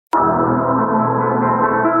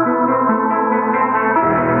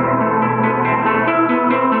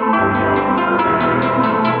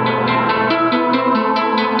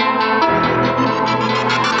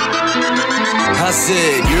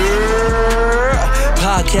said, Yerrr.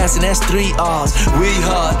 Podcasting, that's 3 R's. We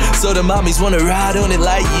hard, so the mommies wanna ride on it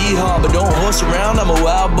like yeehaw. But don't horse around, I'm a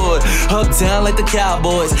wild boy. Uptown like the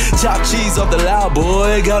Cowboys. Chop cheese off the loud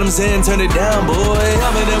boy. Got him saying, turn it down, boy.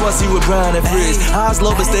 I'm in NYC with Brian and Frizz. Eyes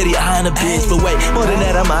low but steady eyeing a bitch. But wait, more than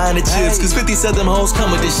that, I'm eyeing the chips. Cause 50 said them hoes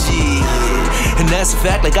come with this shit. And that's a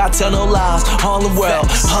fact, like I tell no lies. Harlem World,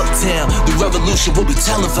 Uptown, the revolution will be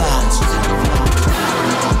televised.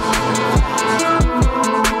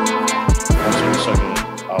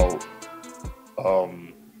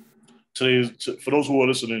 For those who are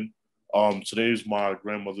listening, today's my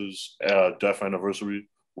grandmother's death anniversary.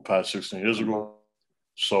 We passed 16 years ago.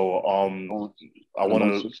 So I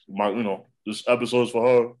want to, this episode is for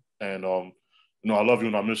her, and I love you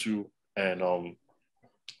and I miss you, and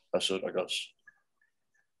that's it, I guess.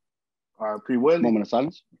 All right, P-Willie. Moment of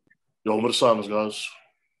silence. Yo, moment of silence, guys.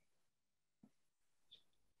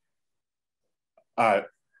 All right.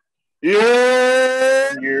 Yeah.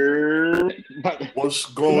 What's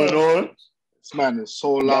going on? This man is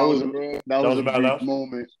so loud. That was a bad brief laugh.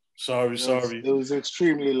 moment. Sorry. It was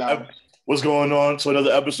extremely loud. What's going on? So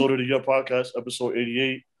another episode of the Yerrr podcast, episode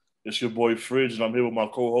 88. It's your boy Fridge, and I'm here with my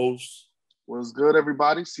co-host. What's good,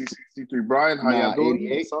 everybody? C63 Brian, how y'all doing?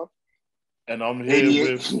 88. And I'm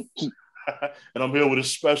here with a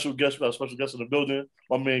special guest. We got a special guest in the building.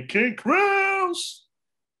 My man King Krause.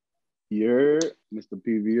 Yerrr, Mr.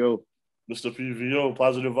 PVO. Mr. PVO,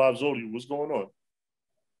 Positive Vibes Only. What's going on?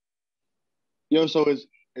 Yo, so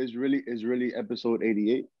it's really episode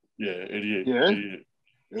 88. Yeah, 88. Yeah.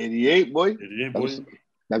 88, boy. 88, boy.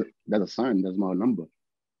 That's a sign. That's my number.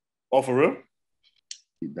 Oh, for real?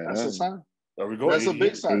 That's a sign. There we go. That's 88, a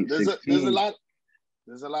big sign. There's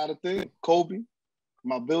a lot of things. Kobe,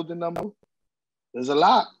 my building number. There's a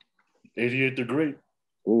lot. 88 degree.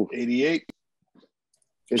 Ooh. 88.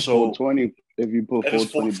 It's 420. If you put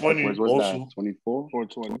 420 backwards, what's also, that? 24?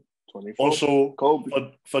 420. 24. Also, Kobe.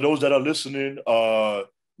 For those that are listening,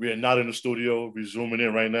 we are not in the studio. We're zooming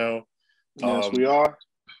in right now. Yes, we are.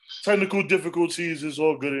 Technical difficulties. It's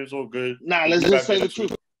all good. It's all good. Nah, let's just say the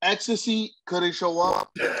truth. Ecstasy couldn't show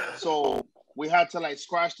up, so we had to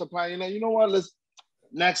scratch the plan. You know what? Let's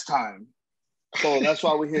next time. So that's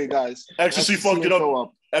why we're here, guys. Ecstasy fucked it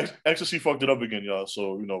up. Ecstasy fucked it up again, y'all.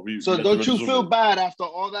 So we. So don't you feel bad after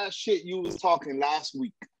all that shit you was talking last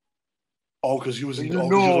week? Oh, because you was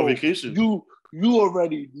on vacation. You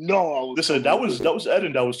already know I was. Listen, that was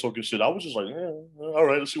Eden that was talking shit. I was just like, all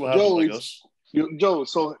right, let's see what happens. I guess. Joe,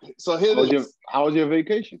 so here it is. How was your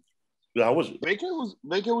vacation? Yeah, how was it?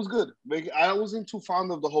 Vacation was good. I wasn't too fond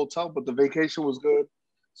of the hotel, but the vacation was good.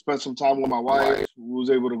 Spent some time with my wife. We was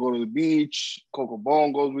able to go to the beach, Coco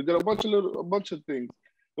Bongos. We did a bunch of things.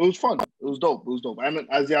 It was fun. It was dope. And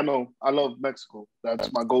as y'all know, I love Mexico.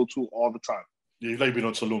 That's my go-to all the time. Yeah, you like being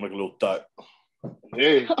on Tulum like a little thot.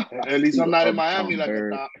 Hey, at least I'm not in Miami like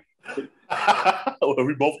a thot. Well,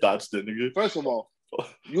 we both thots then, nigga. First of all,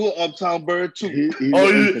 you an uptown bird too.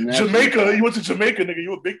 Jamaica. You went to Jamaica, nigga.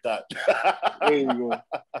 You a big thot. There you go.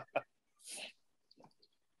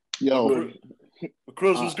 Yo,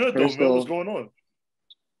 Krause was good though, man. What's going on?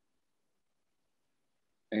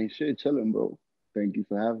 Ain't shit, chilling, bro. Thank you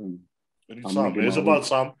for having me. Anytime, man. It's about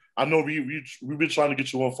time. I know we've been trying to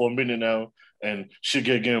get you on for a minute now, and shit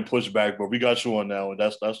getting pushed back, but we got you on now, and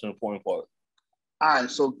that's the important part. All right,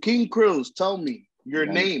 so King Krause, tell me your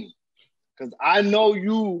name, because I know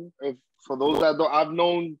you. For those that don't, I've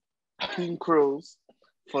known King Krause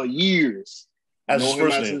for years. As his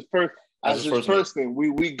first name. As his first name.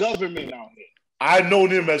 We government out here. I know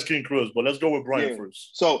him as King Krause, but let's go with Brian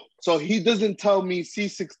first. So he doesn't tell me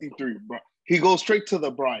C63, bro. He goes straight to the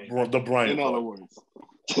Brian. The Brian. In other words.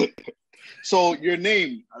 So your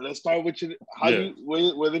name. Let's start with your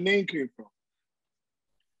where the name came from.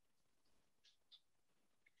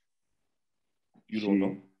 You don't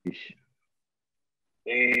know?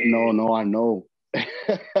 No, I know.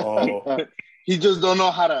 He just don't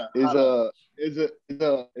know how to. It's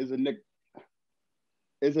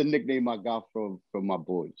a nickname I got from my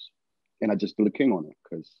boys, and I just threw the king on it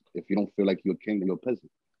because if you don't feel like you're a king, then you're a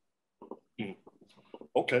peasant.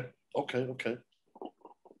 Okay.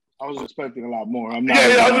 I was expecting a lot more. I'm not.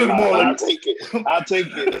 I was more like. I'll take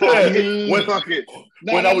it. Fuck it.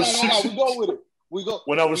 When I was 6, we go with it. We go.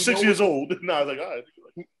 When I was 6 years old, I was like, all right.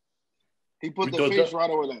 He put the face right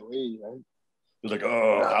over that way. Right? He's like,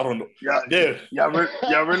 I don't know.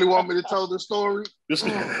 Y'all really want me to tell the story? Is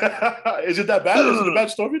it that bad? Is it a bad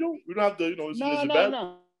story though? We don't have to, is it bad?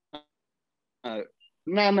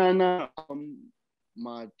 No.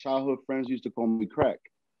 My childhood friends used to call me Crack.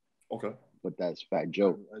 Okay. But that's Fat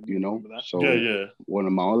Joe, So yeah. one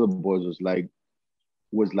of my other boys was like,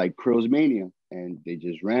 was like Krill's Mania, and they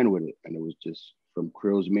just ran with it, and it was just from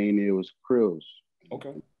Krill's Mania. It was Krill's.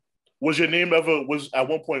 Okay. Was your name ever at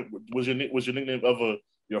one point was your nickname ever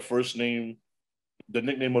your first name, the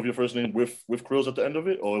nickname of your first name with Krill's at the end of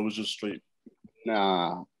it, or it was just straight?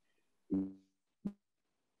 Nah.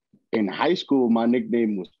 In high school, my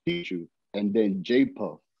nickname was Pichu, and then J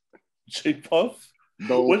Puff. J Puff.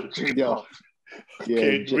 What? J Puff. Yeah,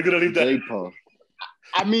 okay, we're gonna leave that. J Puff.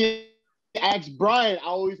 I mean, ask Brian. I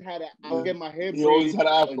always had I would get my hair braided always had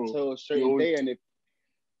an afro until a certain day, and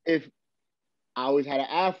if I always had an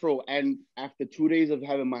afro, and after 2 days of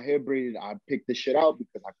having my hair braided, I picked the shit out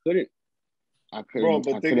because I couldn't. Bro, but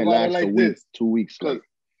I think couldn't about last it like a week, this. 2 weeks. Like,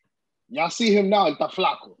 y'all see him now, está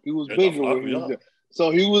flaco. He was bigger when he was there.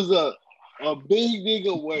 So he was a big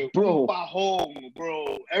nigga with un pajón,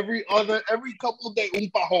 bro. Every couple of days, un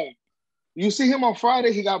pajón. You see him on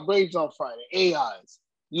Friday, he got braids on Friday, AIs.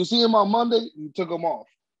 You see him on Monday, you took him off.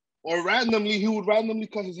 Or randomly, he would randomly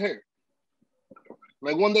cut his hair.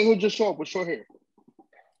 Like one day he'll just show up with short hair.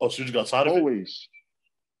 Oh, so you just got tired of always.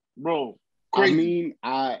 Bro, crazy. I mean,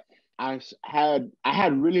 I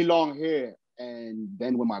had really long hair, and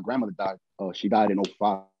then when my grandmother died, she died in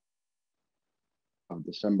 05.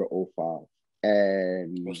 December 05.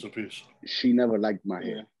 And rest in peace. She never liked my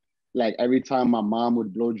hair. Like every time my mom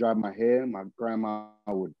would blow dry my hair, my grandma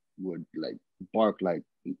would like bark like,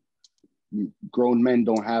 grown men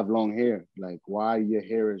don't have long hair. Like, why your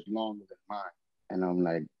hair is longer than mine? And I'm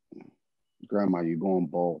like, Grandma, you going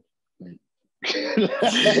bald. Like,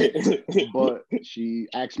 but she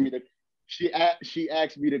asked me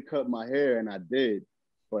to cut my hair, and I did.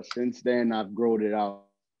 But since then, I've grown it out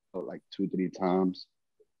like 2-3 times.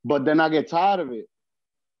 But then I get tired of it.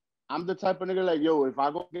 I'm the type of nigga like, yo, if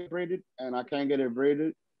I go get braided and I can't get it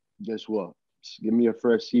braided, guess what? Just give me a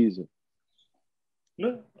fresh season.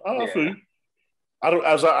 Yeah, I feel you. I don't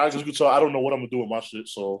know what I'm gonna do with my shit.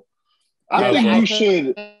 So I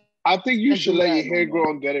think you should let your hair grow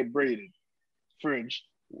and get it braided. Fridge.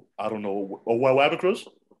 I don't know. What happened, Chris?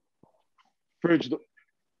 Fridge,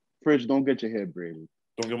 don't get your hair braided.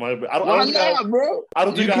 Don't get my hair braided. Bro? I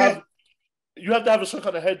don't think I have. You have to have a certain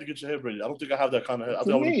kind of head to get your hair braided. I don't think I have that kind of head.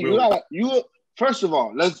 To me, first of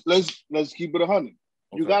all, let's keep it 100. Okay.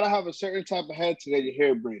 You gotta have a certain type of head to get your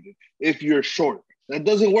hair braided. If you're short, that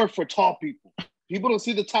doesn't work for tall people. People don't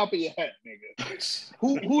see the top of your head, nigga.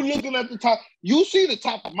 Who looking at the top? You see the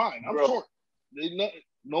top of mine. I'm short. There's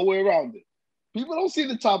no way around it. People don't see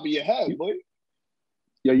the top of your head, boy.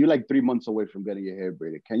 Yeah, you're like 3 months away from getting your hair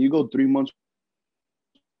braided. Can you go 3 months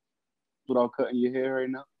without cutting your hair right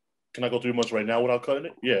now? Can I go 3 months right now without cutting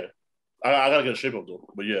it? Yeah. I gotta get a shape up though,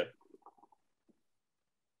 but yeah.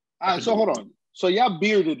 All right, so hold on. So y'all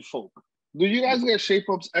bearded folk. Do you guys get shape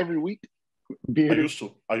ups every week? Bearded.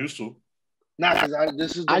 I used to. Nah, because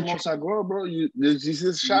this is the most I grow, bro. You see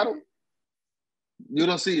this shadow? You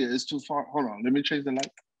don't see it. It's too far. Hold on. Let me change the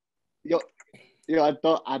light. Yo, I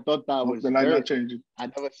thought that was the light not changing. I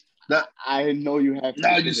didn't know you have.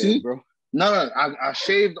 Now you see, bro. No, I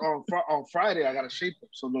shaved on Friday. I got a shape up.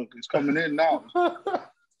 So look, it's coming in now.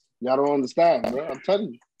 Y'all don't understand, bro. I'm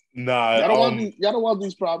telling you. Nah, y'all don't want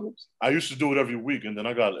these problems. I used to do it every week, and then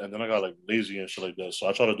I got like lazy and shit like that. So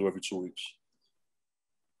I try to do it every 2 weeks.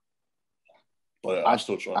 But I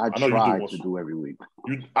still try. I know try you do to do every week.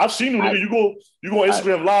 I've seen you, nigga. You go on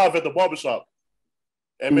Instagram live at the barbershop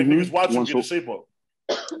and make niggas watch you get a shape up.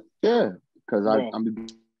 Yeah, because I'm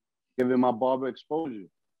giving my barber exposure.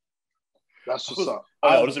 That's what's up.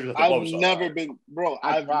 I've never been, bro.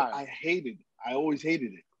 I always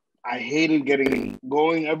hated it. I hated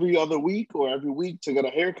going every other week or every week to get a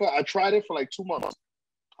haircut. I tried it for like 2 months.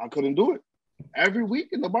 I couldn't do it. Every week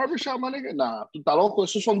in the barbershop, my nigga. Nah, tú estás loco.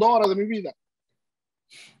 Esos son 2 horas de mi vida.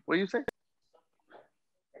 What you say?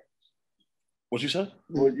 What you said?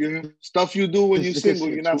 Stuff you do when you're single.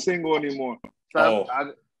 You're not single anymore. So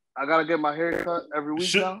I gotta get my hair cut every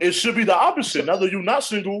week now. It should be the opposite. Now that you're not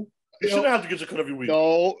single, you shouldn't have to get your cut every week.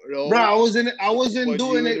 No. Bro, I wasn't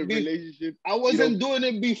doing it. I wasn't doing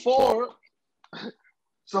it before.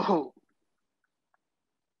 So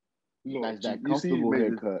that's that comfortable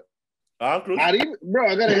haircut. Not even, bro.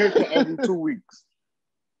 I got a haircut every 2 weeks.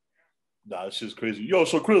 Nah, this shit's crazy. Yo,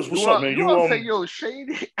 so Chris, what's up, man? You want to say, yo,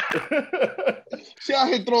 shady? She out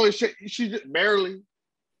here throwing shit. She just barely.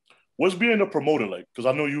 What's being a promoter like? Because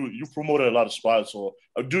I know you promoted a lot of spots. So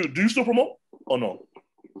do you still promote or no?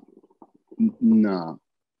 Nah.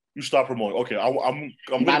 You stop promoting. Okay, I'm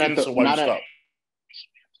gonna get into why you stop.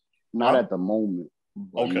 Not at the moment.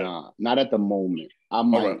 Okay. Nah, not at the moment. I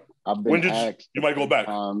might. Right. I've been asked. You might go back.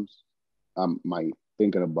 I might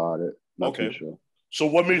thinking about it. Not okay. Sure. So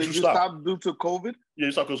what made Did you you stop? stop due to COVID? Yeah,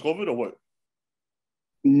 you stopped because COVID or what?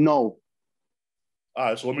 No, All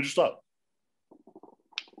right, so what made you stop?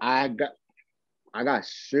 I got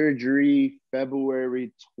surgery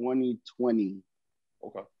February 2020.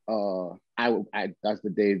 Okay. I that's the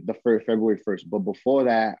day, the first February 1st. But before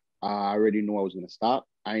that, I already knew I was gonna stop.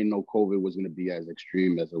 I didn't know COVID was gonna be as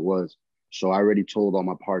extreme as it was. So I already told all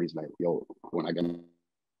my parties, like, yo, when I get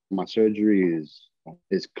my surgery is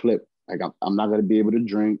clipped. Like I'm not gonna be able to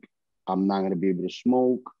drink. I'm not gonna be able to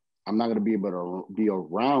smoke. I'm not gonna be able to be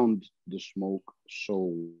around the smoke.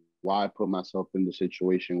 So why put myself in the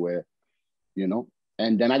situation where, you know?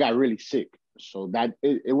 And then I got really sick. So that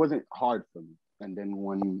it wasn't hard for me. And then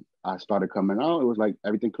when I started coming out, it was like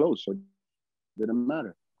everything closed. So it didn't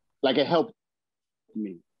matter. Like it helped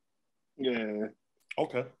me. Yeah.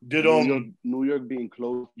 Okay. Did New York being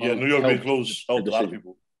closed. Yeah, New York being helped closed the helped a lot of decision.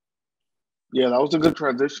 people. Yeah, that was a good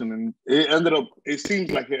transition, and it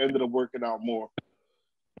seems like it ended up working out more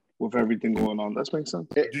with everything going on. That makes sense.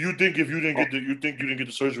 Do you think if you didn't get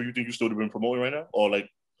the surgery, you think you still would have been promoting right now, or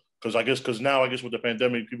like, because now I guess with the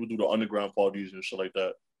pandemic, people do the underground parties and shit like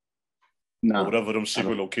that, or whatever them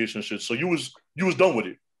secret location shit. So you was done with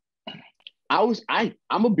it. I'm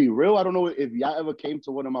gonna be real. I don't know if y'all ever came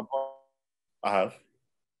to one of my parties. I have.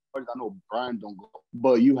 I know Brian don't go,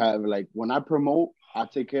 but you have. Like when I promote, I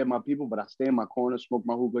take care of my people, but I stay in my corner, smoke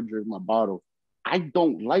my hookah, drink my bottle. I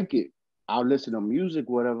don't like it. I'll listen to music,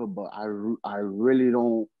 whatever, but I really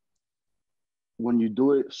don't. When you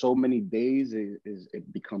do it so many days,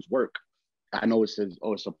 it becomes work. I know it says,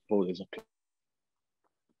 oh, it's a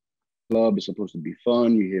club, it's supposed to be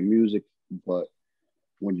fun, you hear music, but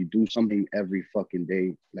when you do something every fucking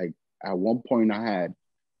day, like at one point I had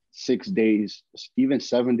 6 days, even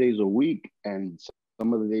 7 days a week, and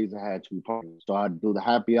some of the days I had 2 parties. So I'd do the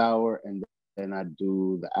happy hour and then I'd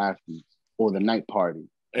do the after or the night party.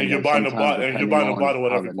 And you're buying a bottle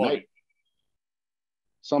at every party.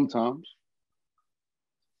 Sometimes.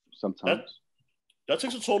 That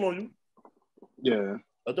takes a toll on you. Yeah.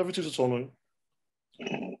 That definitely takes a toll on you.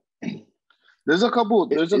 There's a couple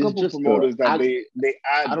promoters that they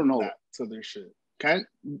add I don't know that to their shit.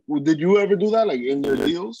 Did you ever do that, like in your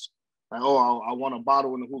deals? Like, oh, I want a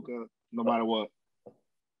bottle in the hookah, no matter what.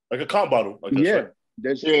 Like a comp bottle. Like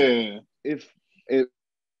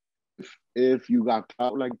If you got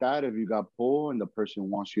clout like that, if you got pull and the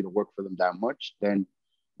person wants you to work for them that much, then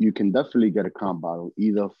you can definitely get a comp bottle,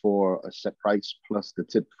 either for a set price plus the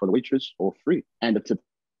tip for the waitress, or free and the tip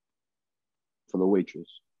for the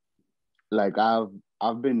waitress. Like I've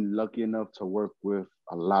been lucky enough to work with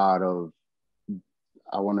a lot of,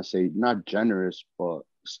 I want to say not generous, but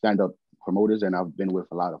stand-up promoters, and I've been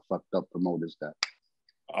with a lot of fucked up promoters that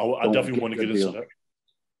I definitely want to get into that.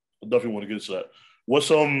 I definitely want to get into that. What's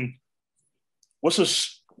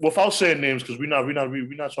this? Without saying names, because we're not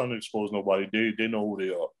trying to expose nobody. They know who they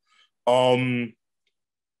are.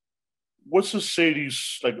 What's a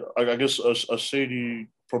Sadie's, like I guess a Sadie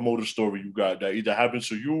promoter story you got that either happened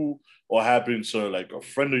to you or happened to like a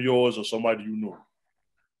friend of yours or somebody you know?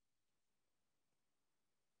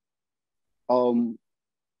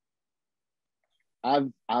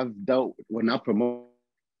 I've dealt with not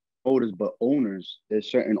promoters but owners. There's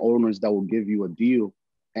certain owners that will give you a deal,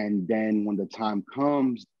 and then when the time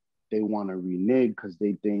comes, they want to renege because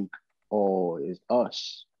they think, oh, it's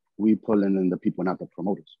us. We pulling in the people, not the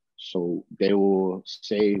promoters. So they will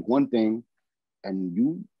say one thing, and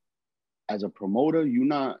you, as a promoter, you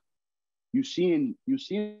seeing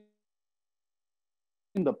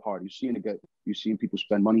the part, you seeing people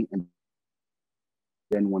spend money, and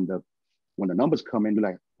then when the numbers come in, you're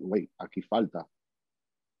like, wait, aquí falta.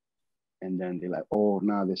 And then they're like, oh,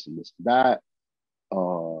 nah, this and this, that.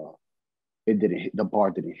 It didn't hit, the bar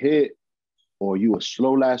didn't hit, or you were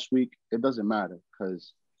slow last week. It doesn't matter,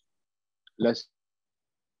 because let's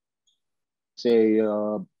say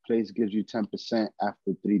place gives you 10%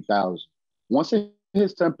 after 3,000. Once it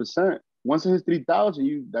hits 10%, once it hits 3,000,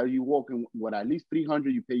 you walking with at least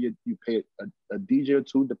 300. You pay a DJ or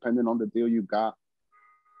two, depending on the deal you got,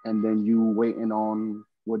 and then you waiting on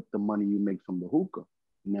what the money you make from the hookah.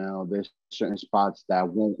 Now there's certain spots that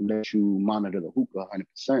won't let you monitor the hookah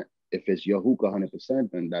 100%. If it's your hookah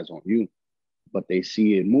 100%, then that's on you. But they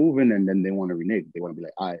see it moving, and then they want to renege. They want to be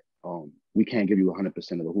like, all right, we can't give you 100% of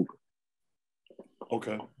the hookah.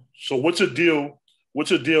 Okay. So what's a deal?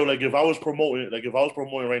 Like if I was promoting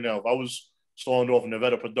right now, if I was starting off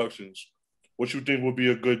Nevada Productions, what you think would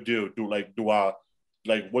be a good deal? Are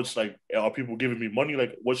people giving me money?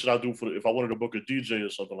 Like, what should I do if I wanted to book a DJ or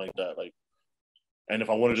something like that? Like, and if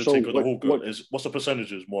I wanted to take the hookah, what's the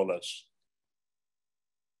percentages more or less?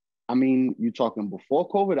 I mean, you talking before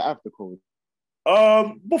COVID or after COVID?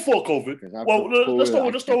 Before COVID. After Well, COVID, let's start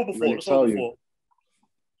with before. really Let's start with before.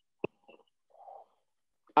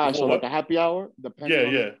 All right, Before so what? like a happy hour,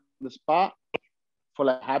 depending on the spot, for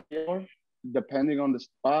like happy hour, depending on the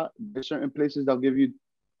spot, there's certain places they'll give you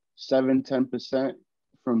 7-10%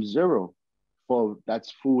 from zero for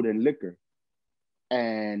that's food and liquor.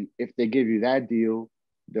 And if they give you that deal,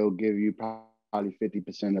 they'll give you probably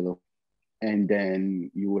 50% of the, and then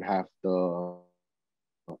you would have to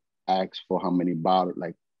ask for how many bottles.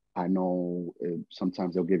 Like I know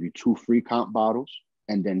sometimes they'll give you 2 free comp bottles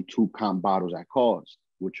and then 2 comp bottles at cost,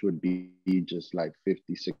 which would be just like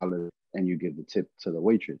 $56, and you give the tip to the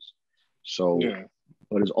waitress. So,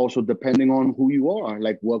 but it's also depending on who you are,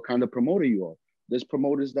 like what kind of promoter you are. There's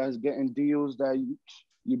promoters that's getting deals that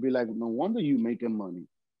you'd be like, no wonder you making money.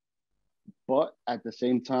 But at the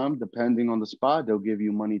same time, depending on the spot, they'll give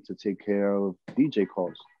you money to take care of DJ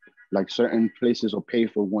calls. Like certain places will pay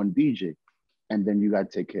for one DJ, and then you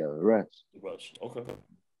got to take care of the rest. Okay.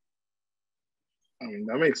 I mean,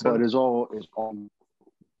 that makes sense. But it's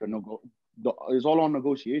all on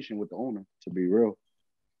negotiation with the owner, to be real.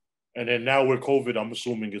 And then now with COVID, I'm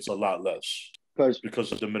assuming it's a lot less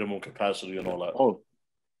because of the minimum capacity and all that. Oh,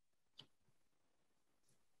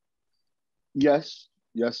 yes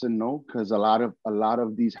and no, because a lot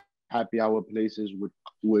of these happy hour places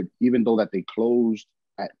would even though that they closed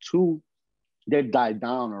at 2, they died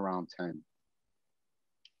down around 10,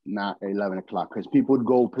 not 11 o'clock, because people would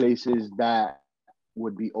go places that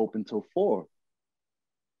would be open till 4.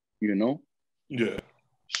 You know. Yeah.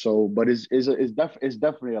 So, but it's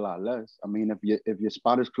definitely a lot less. I mean, if your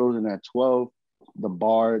spot is closing at 12, the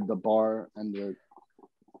bar and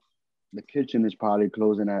the kitchen is probably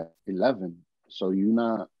closing at 11. So you're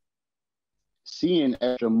not seeing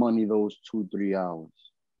extra money those 2-3 hours.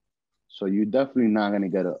 So you're definitely not gonna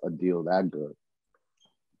get a deal that good.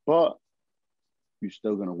 But you're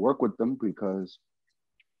still gonna work with them because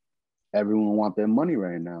everyone wants their money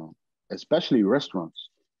right now, especially restaurants.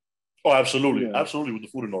 Oh, absolutely, absolutely, with the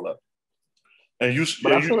food and all that. And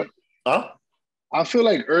I feel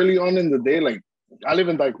like early on in the day, like I live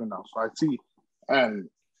in Dykeman now, so I see, and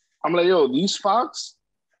I'm like, yo, these spots,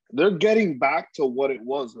 they're getting back to what it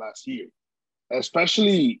was last year,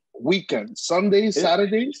 especially weekends, Sundays,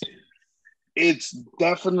 Saturdays. It's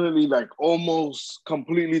definitely like almost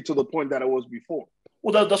completely to the point that it was before.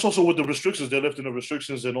 Well, that's also with the restrictions. They're lifting the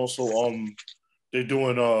restrictions, and also they're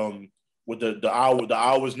doing with the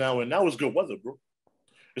hours now, and now it's good weather, bro.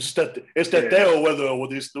 It's teteo weather.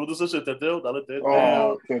 What is this?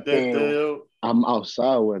 Teteo. I'm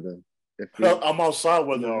outside weather. I'm outside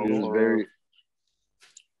weather.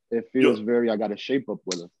 It feels very. I got to shape up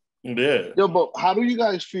weather. Yeah. Yo, but how do you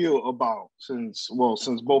guys feel about since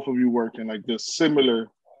both of you work in like this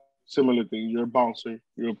similar thing? You're a bouncer.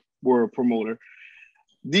 We're a promoter.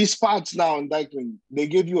 These spots now in Dykeman, they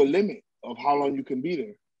give you a limit of how long you can be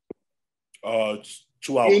there. It's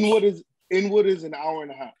 2 hours. Inwood is an hour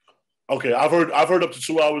and a half. Okay, I've heard up to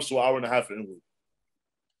 2 hours to an hour and a half in Inwood.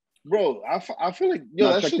 Bro, I feel like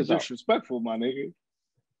that shit's disrespectful, my nigga.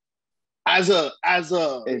 As a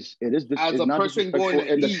person going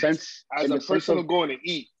to eat, as a person going to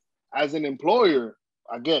eat, as an employer,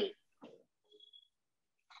 I get it.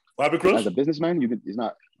 What happened, Chris? As a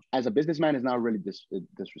businessman, it's not really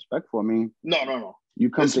disrespectful. I mean, no. You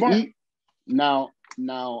come to eat. Now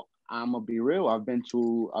I'm gonna be real. I've been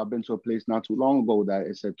to a place not too long ago that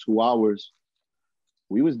it said 2 hours.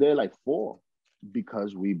 We was there like 4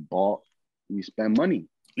 because we spent money.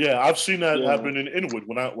 Yeah, I've seen that happen in Inwood.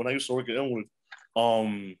 When I used to work at Inwood,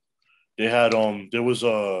 they had there was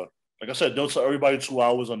like I said, they'll tell everybody 2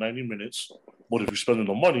 hours or 90 minutes. But if you're spending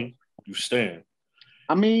the money, you stand.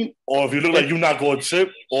 I mean, or if you look like you're not going to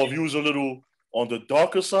tip, or if you was a little on the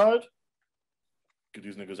darker side, get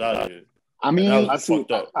these niggas out of here. I mean, I seen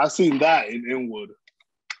that in Inwood.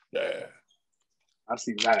 Yeah, I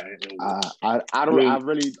seen that in Inwood.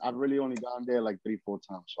 I've really only gone there like 3-4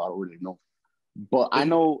 times, so I don't really know. But I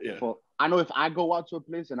know if I go out to a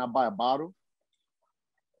place and I buy a bottle,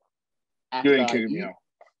 you ain't kicking me out.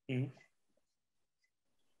 Mm-hmm.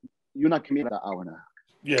 You're not committing that hour and a half.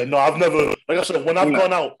 Yeah, no, I've never. Like I said, when I've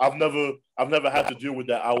gone out, I've never had to deal with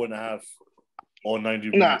that hour and a half or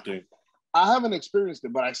 90-minute thing. I haven't experienced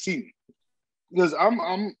it, but I've seen it. Because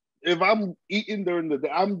if I'm eating during the day,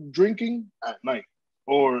 I'm drinking at night,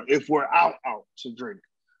 or if we're out to drink,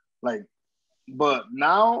 like. But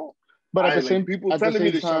now, but at the same people telling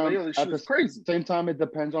me this shit, this shit is crazy. At the same time, it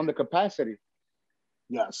depends on the capacity.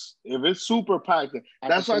 Yes, if it's super packed,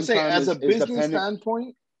 that's why I say, as a business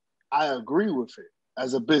standpoint, I agree with it.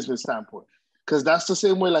 As a business standpoint, Because that's the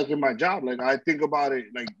same way, like in my job. Like I think about it,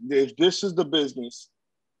 like if this is the business,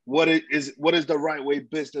 what is the right way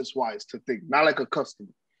business wise to think? Not like a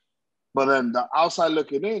customer, but then the outside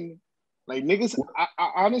looking in, like niggas. I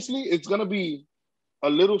honestly, it's gonna be a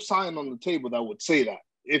little sign on the table that would say that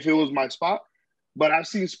if it was my spot. But I've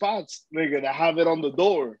seen spots, nigga, that have it on the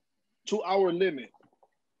door, 2-hour limit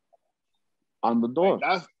on the door.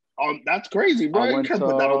 Like that's crazy, bro. You can't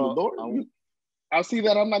put that on the door. I see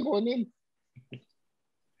that. I'm not going in.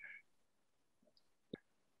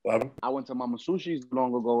 I went to Mama Sushi's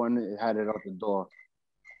long ago and it had it out the door.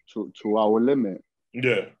 2-hour limit.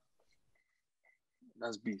 Yeah.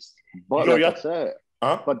 That's beast. But like I said,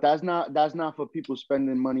 but that's not for people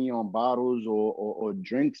spending money on bottles or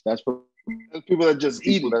drinks. That's for people that just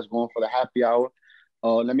eat. That's going for the happy hour.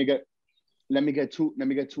 Let me get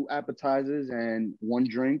two appetizers and one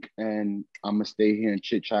drink, and I'm gonna stay here and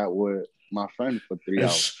chit chat with my friend for 3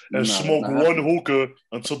 hours and smoke one hookah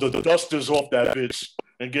until the dust is off that bitch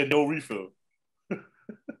and get no refill.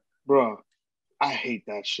 Bro, I hate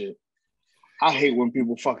that shit. I hate when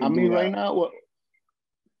people fucking. I mean, do right that. now,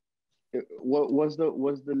 what was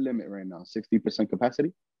the limit right now? 60%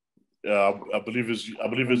 capacity. Yeah, I believe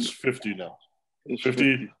it's 50 now. It's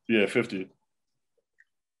 50. Yeah, 50.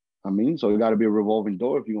 I mean, so it got to be a revolving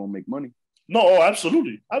door if you want to make money. No,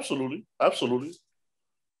 absolutely.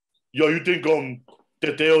 Yo, you think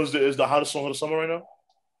Teteo is the hottest song of the summer right now?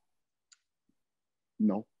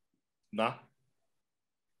 No. Nah.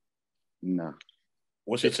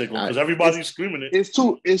 What's your take on? Because everybody's screaming it. It's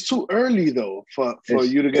too early though for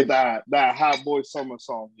you to get that Hot Boy Summer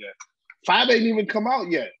song yet. 5 ain't even come out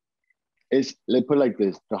yet. Let's put it like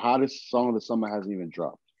this: the hottest song of the summer hasn't even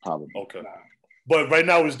dropped, probably. Okay, but right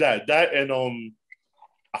now is that and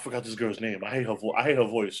I forgot this girl's name. I hate her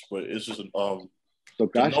voice, but it's just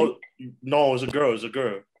Tokashi? No, it's a girl.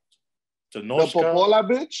 The Popola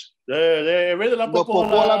bitch. Yeah, really la Popola.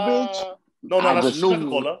 The Popola bitch. No, that's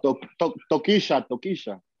Coca-Cola. Tokisha.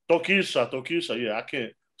 Yeah, I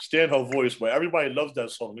can't stand her voice, but everybody loves that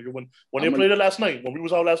song. Nigga, when they played it last night, when we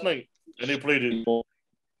was out last night, and they played it.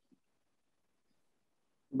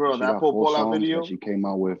 Bro, that Popola video she came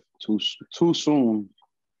out with too soon.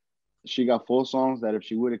 She got 4 songs that if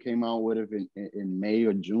she would have came out with it in May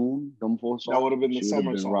or June, them 4 songs, that would have been the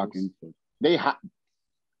summer songs. Rocking. They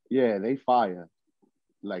fire.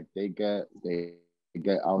 Like they get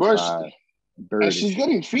outside. And she's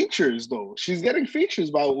getting features though. She's getting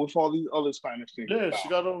features with all these other Spanish things. Yeah, she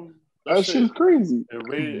got them. That shit's crazy.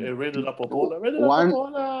 It rated up Popola.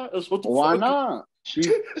 Why not?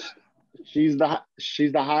 She's the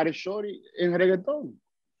hottest shorty in reggaeton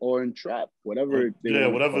or in trap, whatever.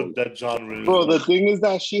 Whatever that genre is. Bro, the thing is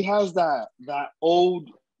that she has that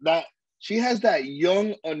she has that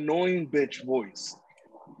young annoying bitch voice.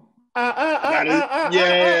 She has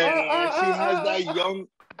that young.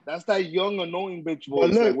 That's that young annoying bitch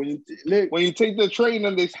voice. Look, like when you take the train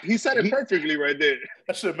and he said it perfectly right there.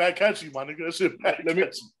 That shit mad catchy, my nigga. That shit mad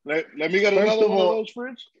catchy. Let me get another one of those,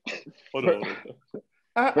 Fridge. Hold on.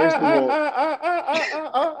 First of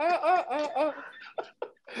all,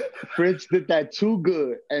 Fridge did that too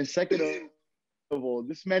good. And second of all,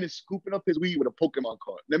 this man is scooping up his weed with a Pokemon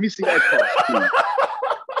card. Let me see that card.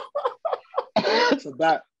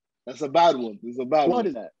 That's a bad one. It's a bad one. What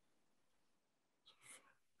is that?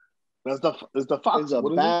 It's the Fox.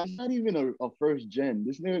 Not even a first gen.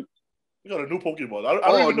 This nigga. You got a new Pokemon. I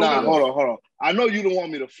don't even know. Hold on. I know you don't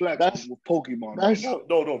want me to flex with Pokemon. No.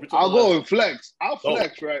 I'll go and flex. I'll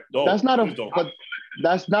flex, right? No, that's not a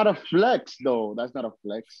flex, though. That's not a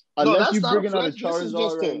flex. Unless you're bringing out a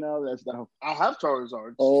Charizard right now, that's not. I have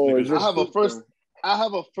Charizard. Oh, I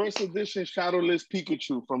have a first edition Shadowless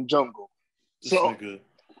Pikachu from Jungle. So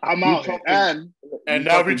I'm out. And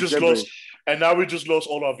now we just lost. And now we just lost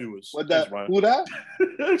all our viewers. Who that?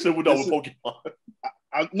 Except we're done with Pokemon.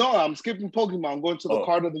 I'm skipping Pokemon. I'm going to the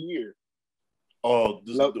card of the year. Oh,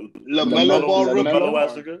 LaMelo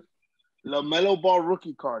Ball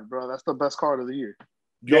rookie card, bro. That's the best card of the year.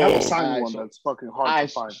 They have a signed one that's fucking hard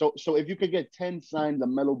to find. So if you could get 10 signed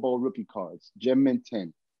LaMelo Ball rookie cards, Gem Mint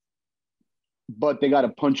 10, but they gotta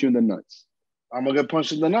punch you in the nuts. I'm gonna get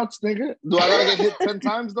punched in the nuts, nigga. Do I gotta get hit 10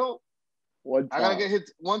 times though? One time. I gotta get hit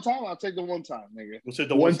one time. I'll take the one time, nigga. We'll take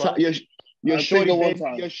the one time. You're shorty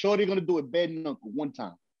gonna do it bad knuckle one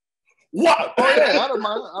time. What? Oh yeah, I don't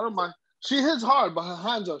mind. She hits hard, but her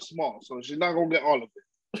hands are small, so she's not gonna get all of it.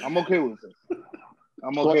 I'm okay with it.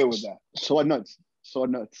 I'm okay with that. So nuts.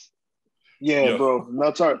 Yeah, bro.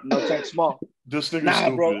 Nuts are small. This nigga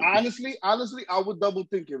stupid. Bro. Honestly, I would double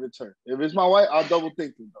think if it's her. If it's my wife, I'll double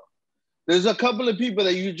think it though. There's a couple of people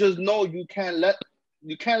that you just know you can't let.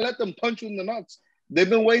 You can't let them punch you in the nuts. They've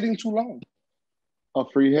been waiting too long. A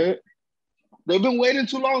free hit? They've been waiting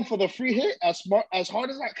too long for the free hit as hard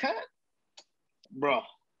as I can. Bro.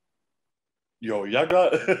 Yo, y'all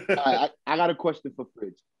got... I got a question for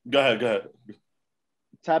Fridge. Go ahead.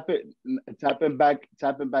 Tapping back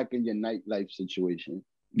in your nightlife situation.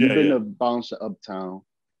 Yeah, You've been a bouncer uptown,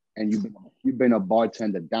 and you've been a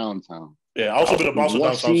bartender downtown. Yeah, I also been a bouncer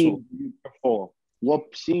downtown too.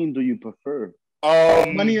 What scene do you prefer?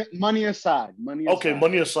 Money aside. Okay,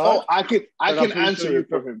 money aside. Oh, I can answer it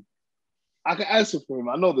for him. I can answer for him.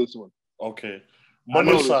 I know this one. Okay,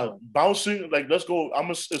 money aside. Bouncing, like, let's go.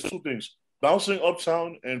 It's two things: bouncing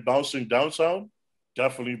uptown and bouncing downtown.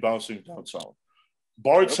 Definitely bouncing downtown.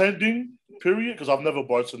 Bartending, period, because I've never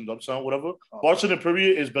bartended uptown, whatever. Bartending,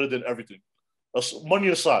 period, is better than everything. Money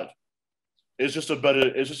aside, it's just a better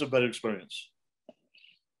experience.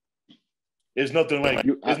 It's nothing like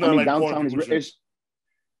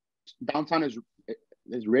downtown is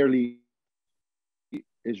rarely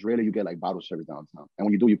you get like bottle service downtown, and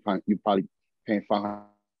when you do, you probably paying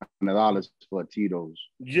 $500 for a Tito's.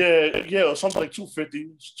 Yeah, or something like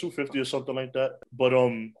 $250 or something like that. But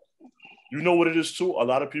you know what it is too? A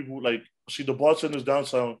lot of people see the bartenders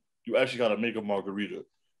downtown, you actually gotta make a margarita.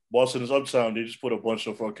 Bartenders uptown, they just put a bunch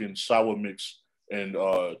of fucking sour mix and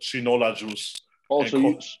chinola juice. Oh,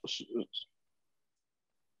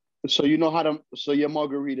 so you know how to, so your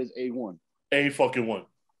margarita's A1. A1.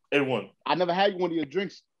 I never had one of your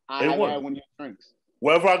drinks. I had one of your drinks.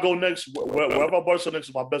 Wherever I go next, wherever I bartend next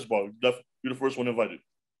is my best bar. You're the first one invited.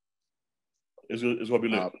 It's gonna be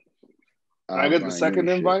lit. I get the second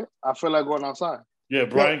invite. I feel like going outside. Yeah,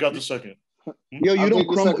 Brian got the second. Yo, you don't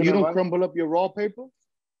crumble up your raw paper?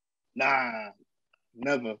 Nah,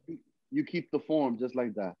 never. You keep the form just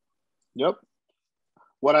like that. Yep.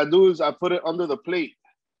 What I do is I put it under the plate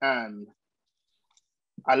and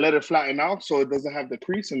I let it flatten out so it doesn't have the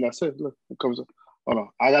crease, and that's it. Look, it comes up. Hold on.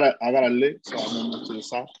 I got a lid, so I'm gonna move to the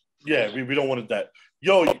side. Yeah, we don't want that.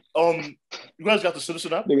 Yo, you guys got the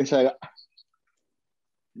Citizen app? Nigga said,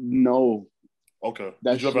 no. Okay.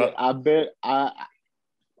 I bet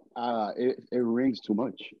it rings too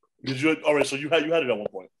much. All right, so you had it at one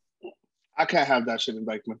point. I can't have that shit in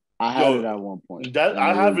Dykeman. I had it at one point.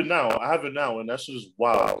 I have it now, and that's just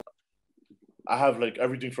wild. I have like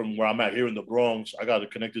everything from where I'm at here in the Bronx. I got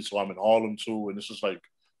it connected, so I'm in Harlem too, and it's just like,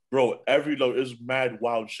 bro, it's mad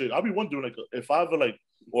wild shit. I'll be wondering like if I ever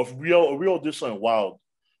or if we all did something wild.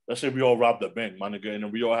 Let's say we all robbed the bank, my nigga, and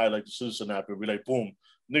then we all had like the Citizen app, and we like, boom,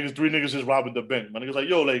 three niggas is robbing the bank. My nigga's like,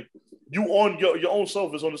 yo, like you on your own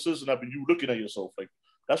self is on the Citizen app, and you looking at yourself like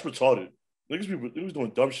that's retarded. Niggas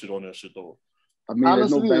doing dumb shit on that shit though. I mean,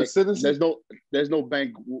 honestly, there's no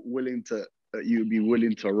bank willing to you'd be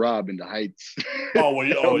willing to rob in the Heights.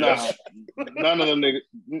 Yes. None of them niggas.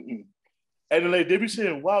 Mm-mm. And then they be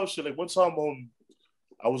saying wild shit. Like one time,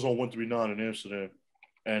 I was on 139 in Amsterdam,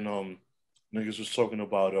 and niggas was talking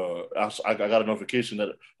about I got a notification that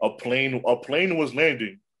a plane was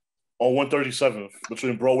landing on 137th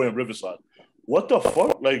between Broadway and Riverside. What the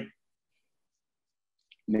fuck? Like,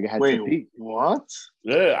 nigga had to pee. What?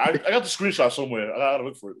 Yeah, I got the screenshot somewhere. I gotta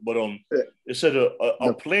look for it. But it said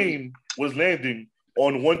a plane was landing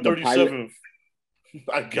on 137th.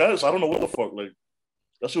 I guess I don't know what the fuck. Like,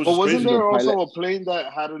 that shit was but wasn't crazy. there also a plane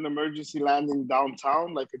that had an emergency landing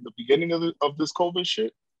downtown, like in the beginning of this COVID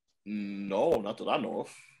shit? No, not that I know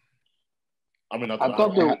of. I mean, I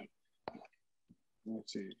thought they.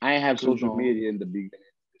 Let's see. I ain't have social media in the beginning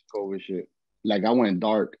of this COVID shit. Like I went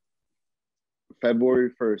dark.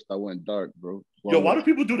 February 1st, I went dark, bro. Why do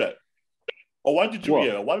people do that? Or why did you? What?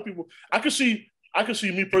 Yeah, why do people? I could see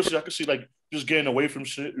me personally. I could see like just getting away from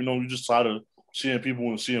shit. You know, you just tired of seeing people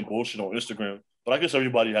and seeing bullshit on Instagram. But I guess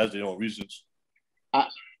everybody has their own reasons. I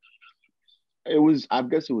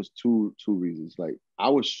guess it was two reasons. Like I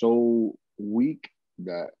was so weak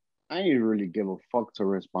that I didn't really give a fuck to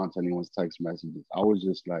respond to anyone's text messages. I was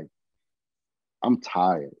just like, I'm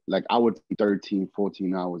tired. Like I would 13,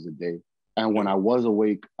 14 hours a day. And when I was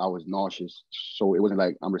awake, I was nauseous. So it wasn't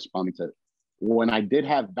like I'm responding to it. When I did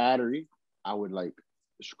have battery, I would like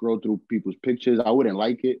scroll through people's pictures. I wouldn't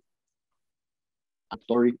like it.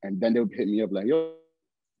 Story. And then they would hit me up like, yo,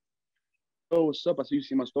 what's up? I see you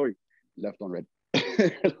see my story. Left on red.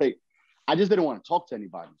 Like, I just didn't want to talk to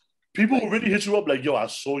anybody. People would really hit you up like, yo, I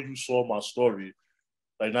saw you saw my story.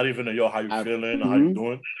 Like, not even a, yo, how you feeling or how you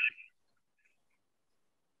doing?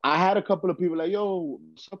 I had a couple of people like, yo,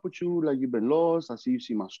 what's up with you? Like, you've been lost. I see you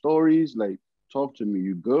see my stories. Like, talk to me.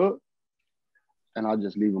 You good? And I'll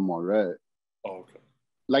just leave them on red. Oh, okay.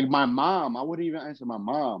 Like, my mom, I wouldn't even answer my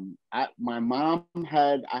mom. I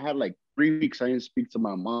had like 3 weeks I didn't speak to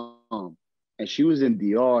my mom, and she was in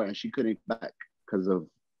DR and she couldn't come back because of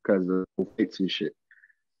fights and shit.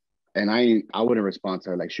 And I wouldn't respond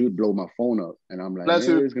to her. Like she would blow my phone up, and I'm like,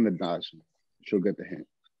 it's gonna die. She'll get the hint.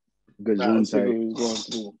 Because this nigga was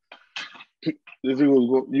going through.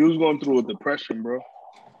 You was going through a depression, bro.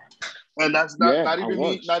 And that's not even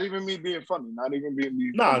me. Not even me being funny. Not even being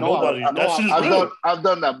me. Nah, nobody. I've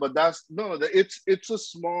done that, but it's a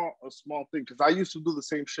small thing. Because I used to do the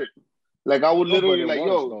same shit. Like I would literally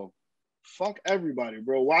fuck everybody,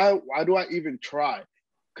 bro. Why do I even try?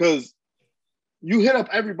 Because you hit up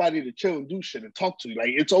everybody to chill and do shit and talk to you. Like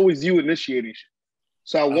it's always you initiating shit.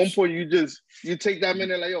 So at one point you take that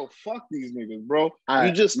minute like, yo, fuck these niggas, bro.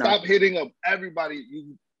 You just stop hitting up everybody.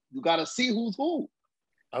 You gotta see who's who.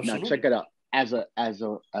 Absolutely. Now check it out. As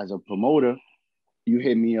a promoter, you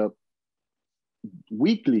hit me up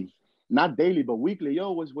weekly, not daily, but weekly.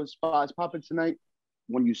 Yo, what's spots popping tonight?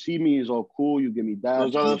 When you see me, it's all cool. You give me that.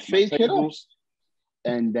 Those are the fake hit-ups.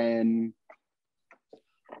 And then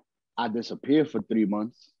I disappear for 3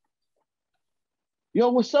 months. Yo,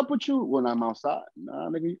 what's up with you? When I'm outside, nah,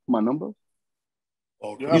 nigga, my number.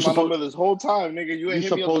 Okay. You have my number this whole time, nigga. You ain't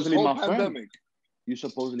hit me up this whole pandemic. You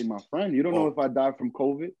supposedly my friend. You don't know if I died from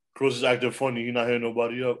COVID. Chris is acting funny. He not hitting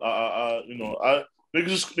nobody up.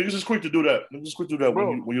 Niggas is quick to do that. Niggas is quick to do that,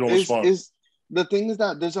 bro, when you don't respond. The thing is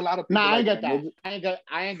that there's a lot of people. Nah, I ain't get that.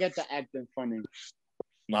 I ain't get the acting funny.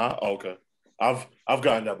 Nah, okay. I've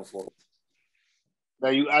gotten that before.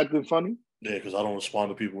 That you acting funny? Yeah, because I don't respond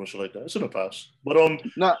to people and shit like that. It's in the past. But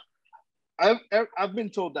nah, I've been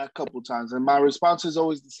told that a couple times, and my response is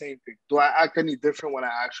always the same thing. Do I act any different when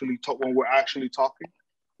I actually talk? When we're actually talking?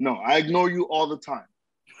 No, I ignore you all the time.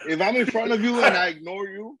 If I'm in front of you and I ignore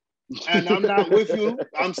you, and I'm not with you,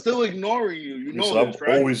 I'm still ignoring you. You know this,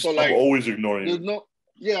 right? I'm always ignoring you.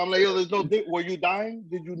 I'm like, yo, there's no. Were you dying?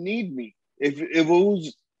 Did you need me? If it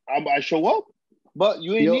was, I show up. But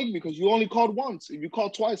you ain't need me because you only called once. If you call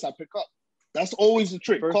twice, I pick up. That's always the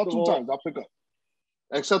trick. Call 2 times, I'll pick up.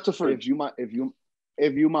 Except the first.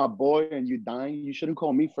 If you my boy and you dying, you shouldn't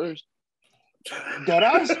call me first. That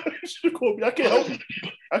ass? You should call me. I can't help you.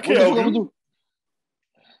 I can't help you.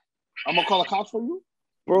 I'm gonna call a cop for you.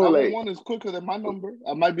 Bro, 911 is quicker than my number.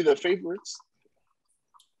 I might be the favorites.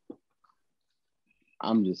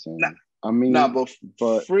 I'm just saying.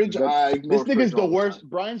 But Fridge, I ignore. This nigga's the worst.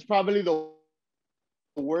 Brian's probably the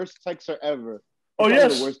worst texter ever. Oh,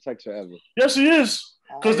 yes. The worst texter ever. Yes, he is.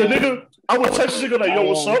 Because the nigga, I would text the nigga like, yo,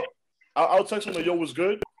 what's up? I'll text him like, yo, what's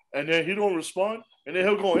good? And then he don't respond. And then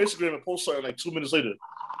he'll go on Instagram and post something like 2 minutes later.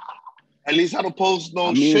 At least I don't post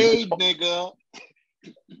shade, nigga.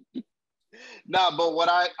 Nah, but what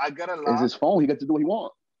I get a lot. It's his phone. He got to do what he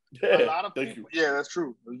wants. Yeah, a lot of people, yeah, that's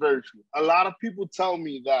true. That's very true. A lot of people tell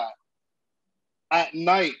me that at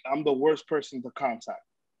night I'm the worst person to contact.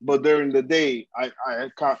 But during the day,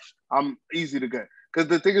 I'm easy to get. Because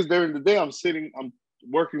the thing is, during the day, I'm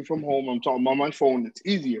working from home, I'm talking on my phone, it's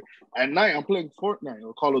easier. At night, I'm playing Fortnite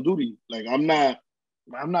or Call of Duty. Like I'm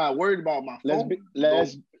not worried about my phone.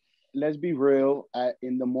 Let's be real.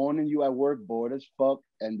 In the morning, you at work, bored as fuck,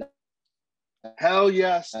 and hell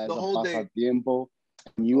yes, the whole day. Tiempo.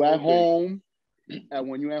 And you at home, and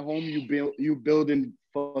when you at home, you building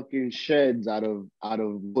fucking sheds out of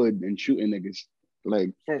wood and shooting niggas.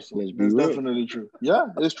 Like, that's definitely true. Yeah,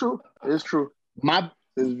 it's true. It's true.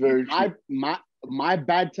 It's very true. My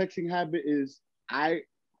bad texting habit is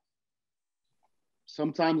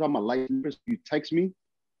sometimes I'm a light person. You text me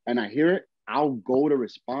and I hear it, I'll go to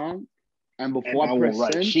respond, and before I press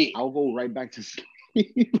send, I'll go right back to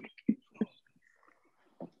sleep.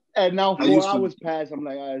 And now 4 hours pass, I'm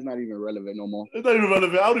like, it's not even relevant no more. It's not even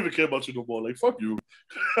relevant. I don't even care about you no more. Like, fuck you.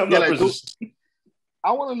 I'm not persistent.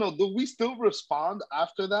 I want to know, do we still respond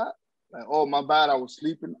after that? Like, oh, my bad, I was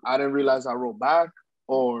sleeping. I didn't realize I wrote back.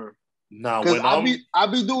 Or, nah, because I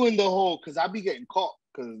be doing the whole, because I be getting caught.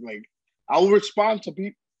 Because, like, I'll respond to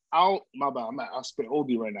people. My bad, I'll spit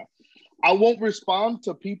OD right now. I won't respond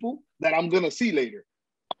to people that I'm going to see later.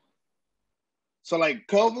 So, like,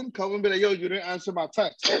 Kelvin be like, yo, you didn't answer my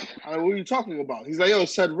text. I'm like, what are you talking about? He's like, yo, it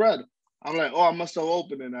said red. I'm like, oh, I must have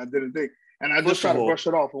opened it and I didn't think. And I just try to brush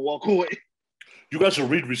it off and walk away. You got your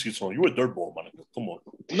read receipts on. You a dirtball, man. Come on.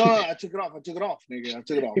 No, I took it off, nigga. I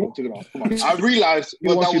took it off. Come on. I realized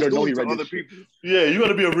what I was doing to other people. Yeah, you got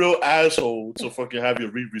to be a real asshole to fucking have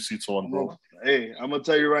your read receipts on, bro. Hey, I'm going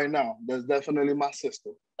to tell you right now. That's definitely my sister.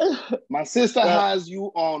 My sister has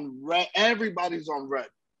you on red. Everybody's on red.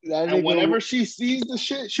 And whenever she sees the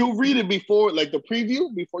shit, she'll read it before, like the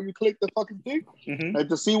preview, before you click the fucking thing, like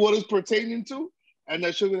to see what it's pertaining to. And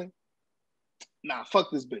then she'll be like, nah,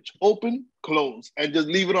 fuck this bitch. Open, close, and just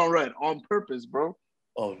leave it on red on purpose, bro.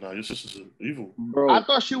 Oh no, your sister's evil, bro. I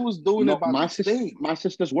thought she was doing it by mistake. My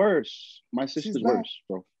sister's worse. My sister's worse,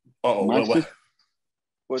 bro. Oh, what?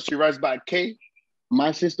 Well, she writes by K.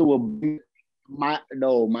 My sister will my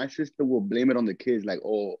sister will blame it on the kids, like,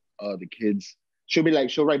 oh, the kids.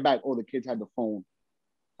 She'll write back, oh, the kids had the phone.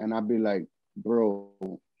 And I'll be like, bro,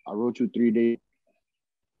 I wrote you 3 days.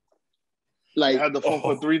 Like, had the phone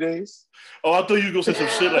for 3 days? Oh, I thought you were gonna say some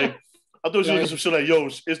shit like, I thought you were gonna say some shit like, yo,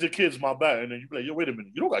 it's the kids, my bad. And then you be like, yo, wait a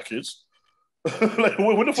minute, you don't got kids. Like,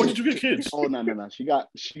 when the fuck did you get kids? Oh, no. She got,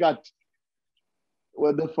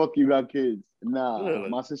 what the fuck you got kids? Nah, yeah, like,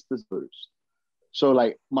 my sister's first. So,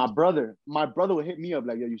 like, my brother would hit me up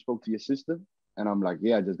like, yo, you spoke to your sister? And I'm like,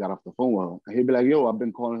 yeah, I just got off the phone with her. And he'd be like, yo, I've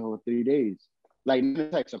been calling her for 3 days. Like,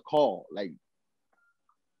 text, a call. Like,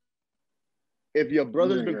 if your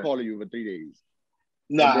brother's been calling you for 3 days.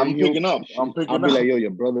 Nah, I'm picking up. I'll be like, yo,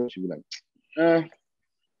 your brother. She'll be like,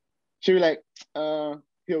 she'll be like,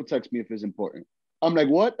 he'll text me if it's important. I'm like,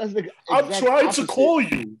 what? That's the I'm trying to call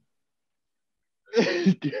you.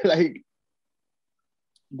 Like,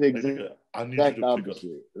 the exact I need you to opposite.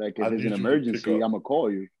 Pick up. Like, if it's an emergency, I'm gonna call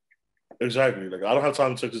you. Exactly. Like, I don't have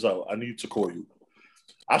time to check this out. I need to call you.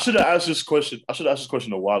 I should have asked this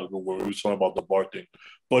question a while ago when we were talking about the bar thing.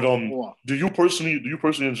 But do you personally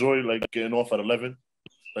enjoy like getting off at 11?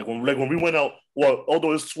 Like when we went out, well,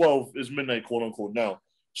 although it's 12, it's midnight, quote unquote now.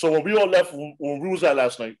 So when we all left, when we was at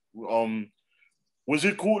last night, was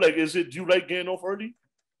it cool? Like, do you like getting off early?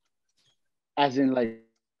 As in like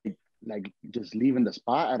just leaving the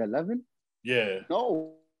spot at 11? Yeah.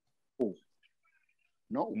 No.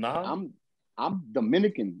 Nah. I'm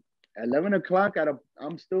Dominican. 11 o'clock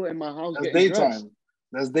I'm still in my house. That's getting daytime. Dressed.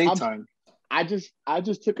 That's daytime. I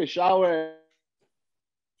just took a shower.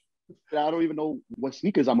 I don't even know what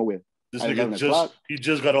sneakers I'm with. This nigga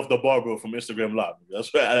just got off the bar, bro, from Instagram Live.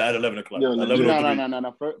 That's at 11 o'clock.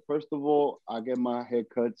 No. First of all, I get my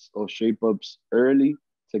haircuts or shape ups early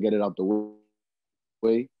to get it out the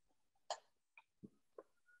way.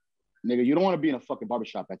 Nigga, you don't want to be in a fucking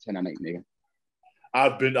barbershop at 10 at night, nigga.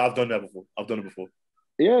 I've done that before. I've done it before.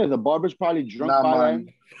 Yeah, the barber's probably drunk by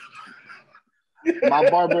then. My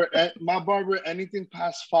barber, anything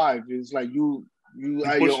past 5 is like you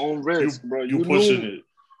at your own risk, bro. You pushing it.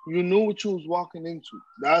 You knew what you was walking into.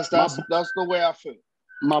 That's the way I feel.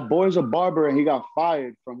 My boy's a barber and he got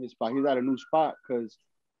fired from his spot. He's at a new spot because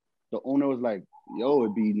the owner was like, yo,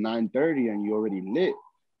 it'd be 9:30 and you already lit.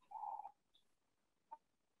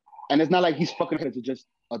 And it's not like he's fucking to just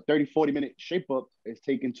a 30-40 minute shape up. It's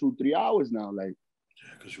taking 2-3 hours now. Like,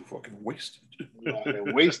 yeah, because you fucking wasted.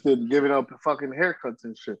 Wasted giving up fucking haircuts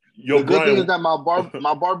and shit. Yo, the good thing is that my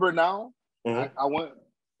barber now, I went.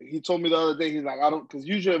 He told me the other day, he's like, I don't, because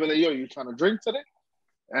usually I'll be like, yo, you trying to drink today?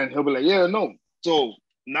 And he'll be like, yeah, no. So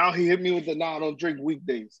now he hit me with the, I don't drink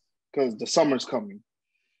weekdays because the summer's coming.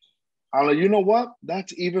 I'm like, you know what?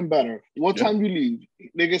 That's even better. What time you leave?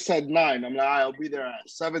 Nigga said 9. I'm like, I'll be there at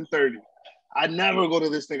 7:30. I never go to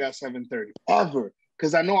this nigga at 7:30, ever.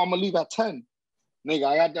 Because I know I'm going to leave at 10. Nigga,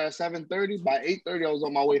 I got there at 7:30. By 8:30, I was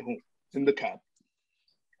on my way home in the cab.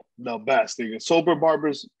 The best, nigga. Sober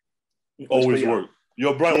barbers always work.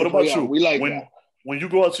 Yo, Brian, what about you? We like that. When you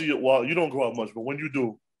go out to you don't go out much, but when you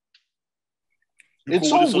do, it's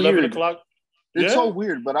cool so weird. 11 o'clock? It's so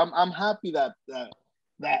weird, but I'm happy that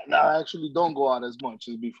I actually don't go out as much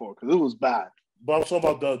as before because it was bad. But I'm talking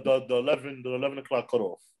about the 11 o'clock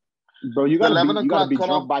cutoff. Bro, you gotta be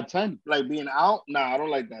drunk by 10. Like being out? Nah, I don't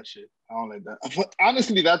like that shit. I don't like that.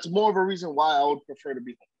 Honestly, that's more of a reason why I would prefer to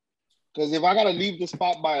be home. Because if I gotta leave the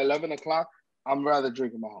spot by 11 o'clock, I'm rather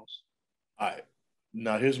drink in my house. All right.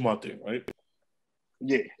 Now here's my thing, right?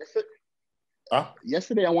 Yeah.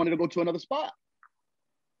 Yesterday I wanted to go to another spot.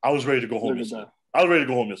 I was ready to go home yesterday. I was ready to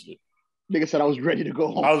go home yesterday. Nigga said I was ready to go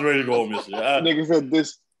home. I was ready to go home yesterday. Nigga said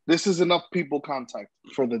this is enough people contact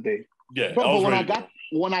for the day. Yeah, bro,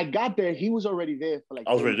 when I got there, he was already there for like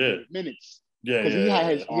I was already there. Minutes. Yeah, he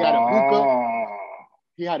had a hookah.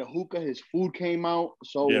 He had a hookah. His food came out.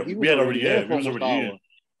 So yeah, he was already in.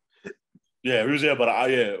 Yeah, he was there, but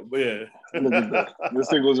yeah. This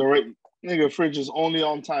thing was already. Nigga, fridge is only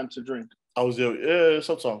on time to drink. I was there. Yeah,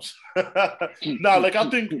 sometimes. Nah, like I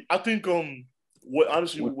think what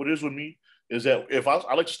is with me is that if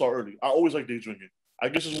I like to start early. I always like day drinking. I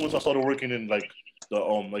guess it's once I started working in like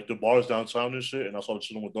the bars downtown and shit, and I started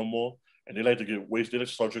chilling with them more, and they like to get wasted. They like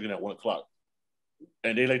to start drinking at 1 o'clock.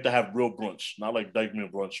 And they like to have real brunch, not like Dykeman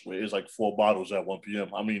brunch, where it's like 4 bottles at 1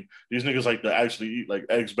 p.m. I mean, these niggas like to actually eat like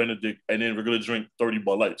eggs Benedict and then we're gonna drink 30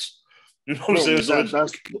 Bud Lights. You know what I'm saying? So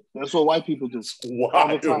that's what white people do. It's wild. All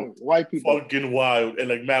the time. White people. Fucking wild. And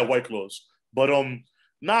like mad white claws. But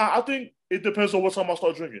nah, I think it depends on what time I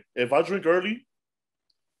start drinking. If I drink early,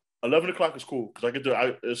 11 o'clock is cool. Because I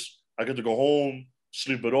get to go home,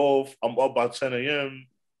 sleep it off. I'm up by 10 a.m.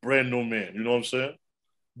 Brand new man. You know what I'm saying?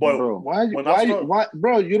 But bro, why,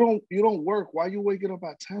 bro? You don't work. Why you waking up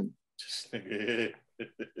at 10?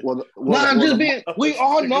 I'm just being. We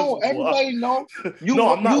all know. Everybody know.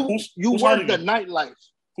 I'm not. You work the nightlife.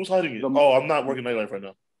 Who's hiding it? I'm not working nightlife right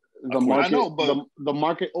now. I know, but the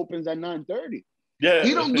market opens at 9:30. Yeah,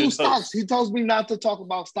 he don't do stocks. He tells me not to talk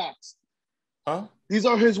about stocks. Huh? These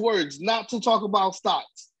are his words. Not to talk about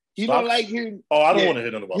stocks. He don't like hearing. Oh, I don't want to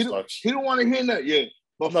hear nothing about stocks. He don't want to hear that. Yeah,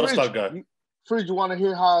 but I'm not a stock guy. Fridge, you want to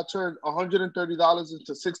hear how I turned $130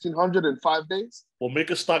 into $1,600 in 5 days? Well,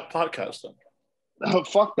 make a stock podcast then.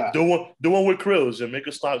 Fuck that. Do one with Krills and make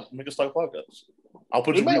a stock podcast. I'll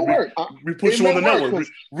put it you. May work. We put you on the network.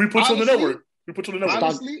 We put you on the network. We put you on the network.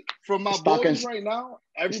 Honestly, from my boys right now,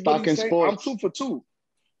 everybody's saying I'm 2 for 2.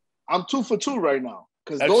 I'm 2 for 2 right now.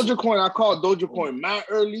 Because Doja Coin, I called Doja Coin mad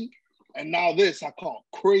early, and now this I call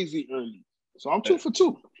crazy early. So I'm 2 for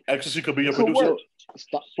 2. Ecstasy could be your producer.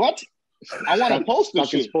 What? I want to post this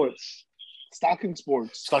shit. Sports. Stocking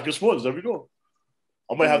sports. Stocking sports. There we go.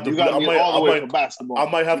 I might have to. Basketball. I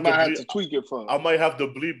might have to tweak it for. I might have to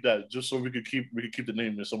bleep that just so we could keep the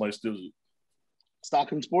name if somebody steals it.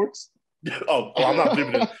 Stocking sports. Oh, I'm not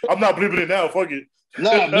bleeping it. I'm not bleeping it now. Fuck it.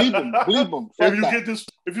 No, bleep them.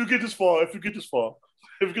 If you get this far in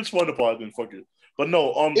the pod, then fuck it. But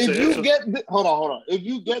no, hold on. If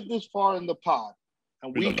you get this far in the pod,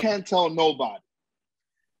 and we can't tell nobody,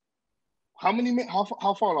 how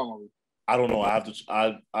far along are we? I don't know. I have to.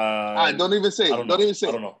 Don't even say it. Don't even say it.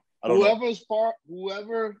 I don't know.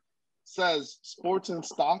 Whoever says sports and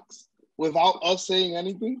stocks without us saying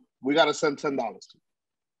anything, we gotta send $10.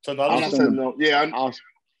 $10.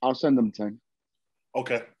 I'll send them 10.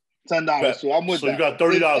 Okay. $10. So I'm with that. So you got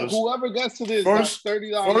 $30. Whoever gets to this,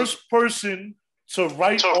 $30. First person to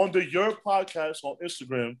write on the Yerrr podcast on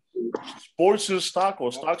Instagram, sports and stock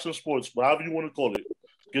or stocks and sports, whatever you want to call it,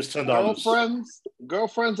 gets $10.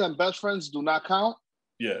 Girlfriends and best friends do not count.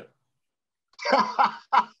 Yeah.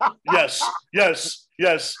 yes.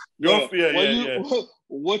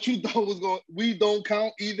 What you thought was going? We don't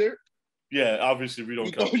count either. Yeah, obviously we don't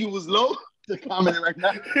count. You thought you was low. The comment right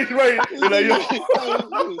now. Right.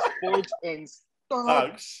 Sports and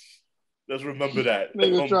stocks. Let's remember that.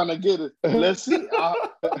 Nigga trying to get it. Let's see.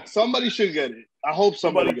 Somebody should get it. I hope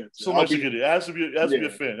somebody gets it. Somebody should get it. It has to be a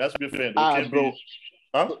fan. It has to be a fan. Bro.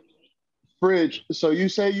 Huh? Fridge. So you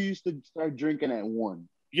say you used to start drinking at 1.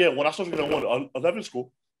 Yeah, when I started drinking at 1, 11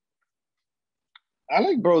 school. I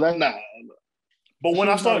like, bro, that nah. But when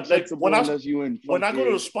I started, when I go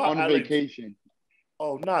to the spot on vacation.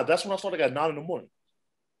 Oh nah, that's when I started at 9 in the morning.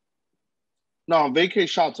 No, on vacation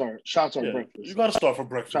shots are breakfast. You gotta start for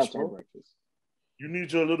breakfast. Shots are breakfast. You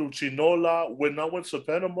need your little chinola. When I went to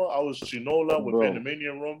Panama, I was chinola with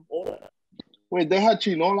Panamanian rum, all that. Wait, they had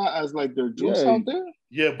chinola as like their juice out there?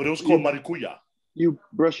 Yeah, but it was called maricuya. You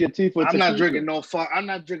brush your teeth with I'm not drinking no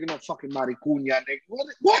fucking maricuya, nigga.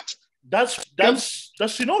 What? That's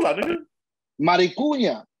chinola, nigga.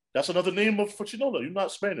 Maricuya. That's another name for chinola. You're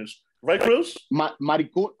not Spanish. Right, Chris?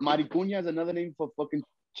 Maricuña is another name for fucking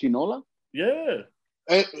chinola? Yeah.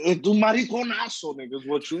 Tu mariconazo, niggas.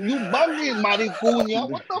 What you bugging, maricuña?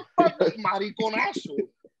 What the fuck is mariconazo?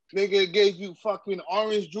 Nigga gave you fucking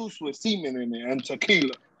orange juice with semen in it and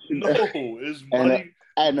tequila. No, it's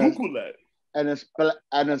mariculat. And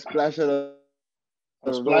a splash of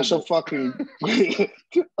a splash of fucking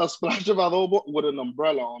a splash of adobo with an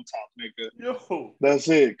umbrella on top, nigga. Yo, that's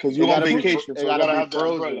it. Because you're on vacation, so it gotta have the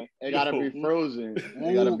umbrella. It gotta be frozen.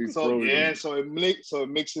 It gotta be frozen. Yeah, so it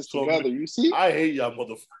mixes together. You see? I hate y'all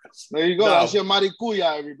motherfuckers. There you go. That's your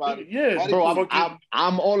maricuya, everybody. Yeah, maricuya. Bro,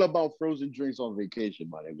 I'm all about frozen drinks on vacation,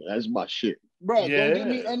 my nigga. That's my shit. Bro, don't give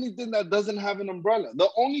me anything that doesn't have an umbrella. The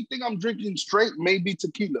only thing I'm drinking straight may be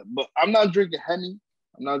tequila, but I'm not drinking Henny.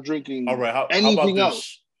 I'm not drinking anything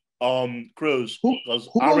else. Chris, who goes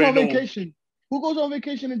on vacation? Who goes on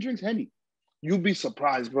vacation and drinks Henny? You'd be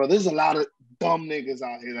surprised, bro. There's a lot of dumb niggas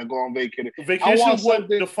out here that go on vacation. Vacation? What?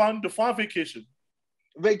 Define vacation.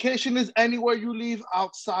 Vacation is anywhere you leave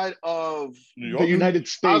outside of the United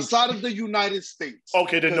States. Outside of the United States.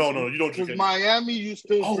 Okay, then no, you don't drink Henny. Miami, you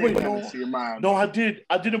still drink Hennessy in Miami. No, I did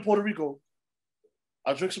in Puerto Rico.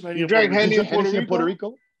 I drank some Henny. You drank Henny in Puerto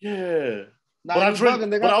Rico? Yeah. Nah, but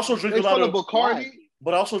I also drink a lot of Bacardi.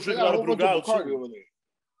 But I also drink a lot of Brugal too.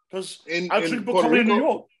 Because I drink Bacardi in New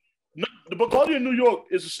York. No, the Bacardi in New York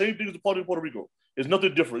is the same thing as the Bacardi in Puerto Rico. It's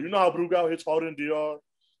nothing different. You know how Brugal hits harder in DR,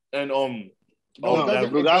 and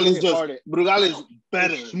Brugal is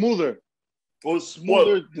better, smoother.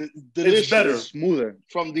 Smoother, delicious. It's better, smoother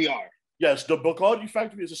from DR. Yes, the Bacardi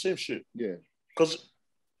factory is the same shit. Yeah, because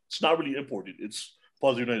it's not really imported. It's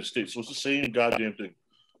part of the United States, so it's the same goddamn thing.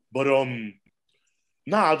 But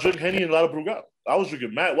I drink Henny and a lot of Brugal. I was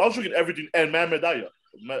drinking everything and Man Medalla.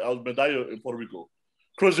 I was Medalla in Puerto Rico.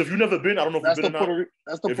 Chris, if you've never been, I don't know if you've been or not.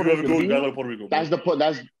 That's the if Puerto you ever Rico. go, you gotta go to Puerto Rico. That's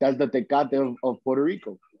the Tecate of Puerto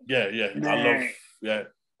Rico. Yeah.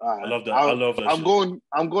 I love that. I love that.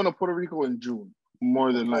 I'm going to Puerto Rico in June,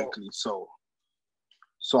 more than likely. So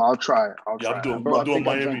I'll try. I'm doing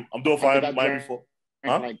Miami. I'm doing Miami for.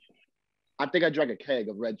 Huh? Like, I think I drank a keg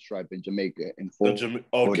of Red Stripe in Jamaica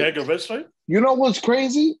keg of Red Stripe? You know what's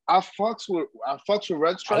crazy? I fucks with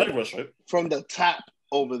Red Stripe. I like Red Stripe from the tap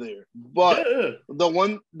over there. But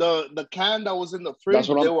the can that was in the fridge,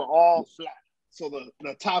 they were all flat. So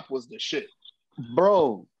the tap was the shit.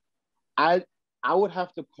 Bro, I would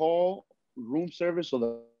have to call room service or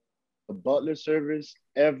the butler service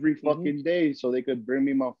every fucking day so they could bring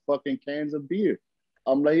me my fucking cans of beer.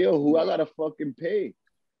 I'm like, yo, who I gotta fucking pay?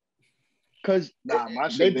 Because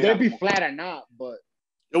they'd be flat or not, but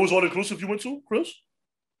it was all inclusive you went to, Chris?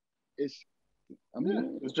 It's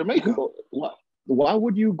Jamaica. Why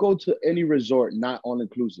would you go to any resort not all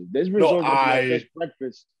inclusive? There's resorts that just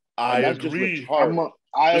breakfast. I agree.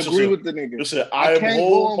 I agree with the nigga. Listen, I can't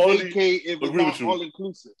go on vacay if it's not all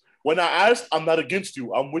inclusive. When I asked, I'm not against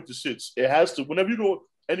you. I'm with the shits. It has to. Whenever you go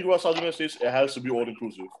anywhere outside the United States, it has to be all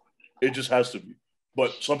inclusive. It just has to be.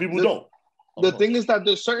 But some people don't. The thing is that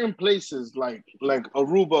there's certain places like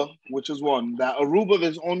Aruba, which is one that Aruba.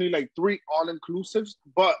 There's only like 3 all inclusives,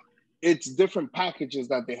 but it's different packages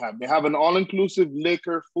that they have. They have an all inclusive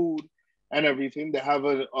liquor, food, and everything. They have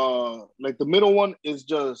like the middle one is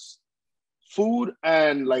just food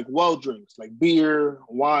and like well drinks, like beer,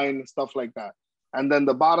 wine, stuff like that. And then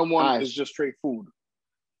the bottom one is just straight food.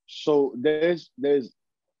 So there's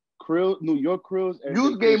Krill, New York Krills. And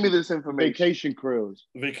you gave me this information. Vacation Krills.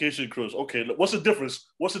 Vacation Krills. Okay, what's the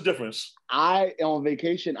difference? On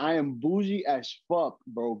vacation, I am bougie as fuck,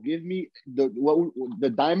 bro. Give me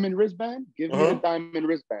the diamond wristband. Give me the diamond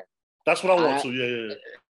wristband. That's what I want. So yeah.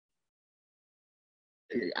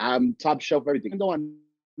 I'm top shelf everything. Even though I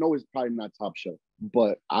know it's probably not top shelf,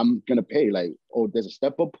 but I'm gonna pay. Like, there's a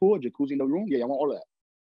step up pool, jacuzzi in the room. Yeah, I want all of that.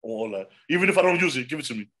 All that. Even if I don't use it, give it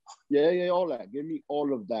to me. Yeah, all that. Give me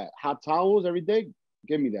all of that. Hot towels every day.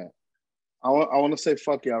 Give me that. I want to say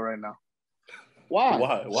fuck y'all right now. Why?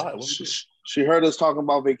 She heard us talking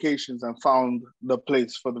about vacations and found the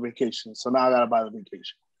place for the vacation. So now I gotta buy the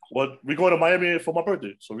vacation. Well, we're going to Miami for my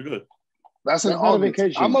birthday, so we're good. That's not a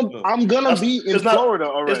vacation. I'm gonna be in Florida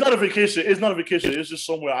already. It's not a vacation. It's just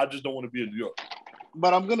somewhere I just don't want to be in New York.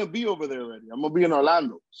 But I'm gonna be over there already. I'm gonna be in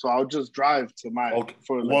Orlando, so I'll just drive to Miami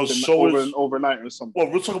for overnight or something. Well,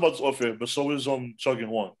 we'll talk about this off air. But so is Chug and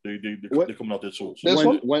Juan. They coming out there too.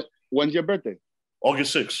 So. When's your birthday?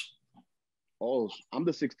 August 6th. Oh, I'm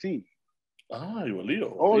the 16th. Ah, you're a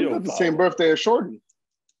Leo. Oh, you got the same birthday as Shorty.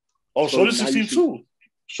 Oh, Shorty's 16 too.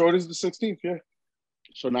 Shorty's the 16th, yeah.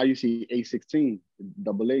 So now you see 816,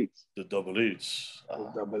 double eights. The double eights.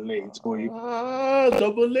 Double eights, boy.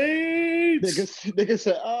 Double eights. Nigga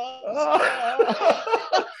said,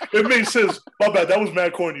 It makes sense. My bad. That was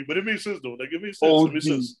mad corny, but it makes sense though. Like it makes sense. It makes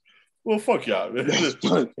sense. Well, fuck y'all.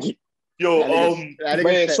 Yo,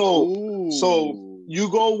 man. So you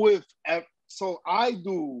go with. So I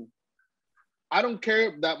don't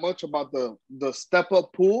care that much about the step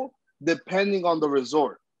up pool, depending on the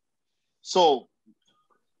resort. So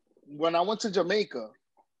when I went to Jamaica,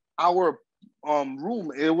 our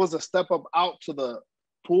room, it was a step up out to the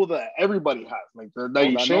pool that everybody has, like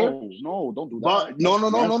that you share. No, don't do that. But no. That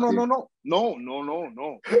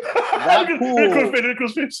pool.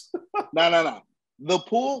 No. The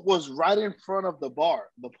pool was right in front of the bar.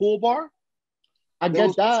 The pool bar. I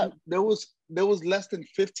get that. There was less than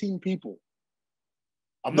 15 people.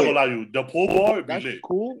 I'm not gonna lie to you. The pool bar be lit. That's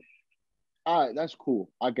cool. All right, that's cool.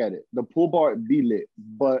 I get it. The pool bar be lit,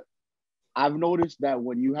 but I've noticed that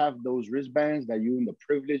when you have those wristbands that you in the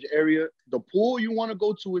privileged area, the pool you want to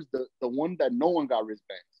go to is the one that no one got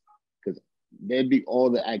wristbands, because there'd be all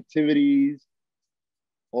the activities.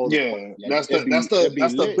 That's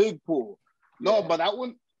the big pool. No, but that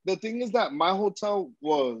one. The thing is that my hotel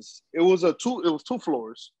was 2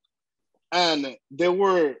 floors, and there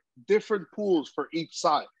were different pools for each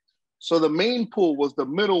side. So the main pool was the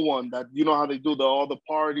middle one that, you know how they do all the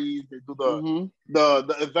parties, they do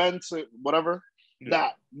the events, whatever. Yeah.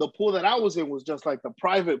 That the pool that I was in was just like the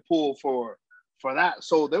private pool for for that.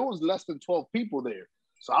 So there was less than 12 people there.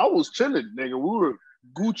 So I was chilling, nigga. We were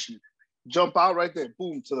Gucci. Jump out right there,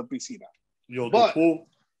 boom, to the piscina. Yo, but the pool.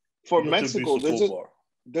 For Mexico,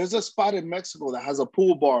 there's a spot in Mexico that has a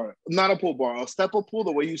pool bar. Not a pool bar, a step-up pool,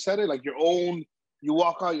 the way you said it, like your own. You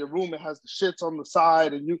walk out your room, it has the shits on the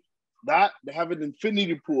side, and they have an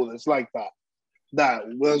infinity pool that's like that. That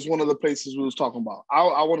was one of the places we was talking about.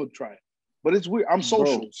 I want to try it. But it's weird. I'm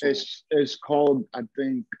social. Bro, so. It's called, I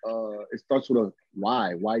think, it starts with a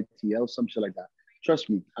Y, YTL, some shit like that.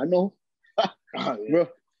 Trust me, I know. Yeah. Bro,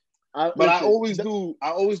 I always do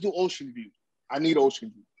Ocean View. I need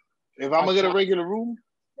Ocean View. If I'm gonna get a regular room,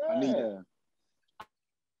 I need it.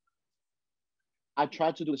 I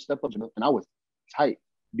tried to do the step up and I was tight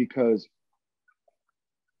because,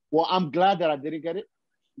 well, I'm glad that I didn't get it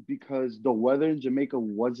because the weather in Jamaica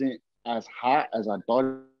wasn't as hot as I thought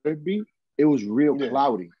it'd be. It was real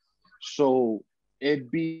cloudy. So it'd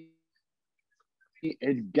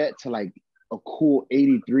get to like a cool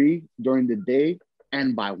 83 during the day.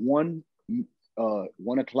 And by 1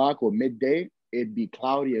 o'clock or midday, it'd be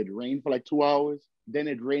cloudy. It'd rain for like 2 hours. Then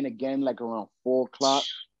it'd rain again like around 4 o'clock.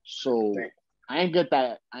 So I ain't get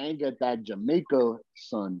that Jamaica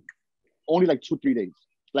sun. Only like 2-3 days.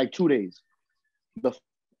 Like 2 days.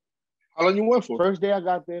 How long you went for? First day I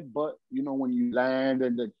got there, but you know when you land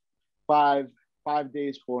and the 5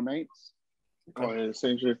 days, 4 nights. Oh yeah,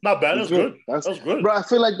 same shit. Not bad. That's good. That's good. Bro, I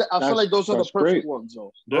feel like those are the perfect ones,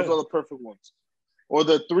 though. Those are the perfect ones. Or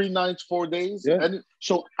the 3 nights, 4 days. Yeah. And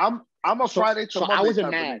so I'm a Friday to Monday. I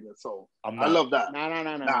wasn't mad. So I love that. No.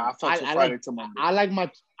 I fuck with Friday to Monday. I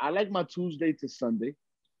like my Tuesday to Sunday.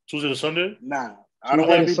 Tuesday to Sunday? Nah. I don't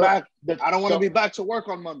want to be back. I don't want to be back to work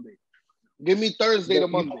on Monday. Give me Thursday to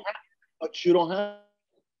Monday. But you don't have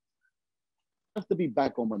to be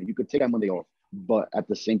back on Monday. You could take that Monday off. But at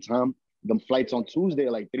the same time, them flights on Tuesday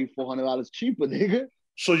are like $300-$400 cheaper, nigga.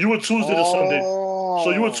 So you were Tuesday to Sunday.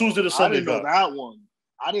 So you were Tuesday to Sunday. I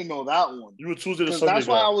didn't know that one. You were Tuesday to Sunday. That's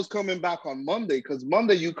why I was coming back on Monday, because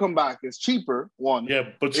Monday you come back, it's cheaper. Yeah,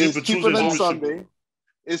 but it's cheaper than Sunday. Cheaper.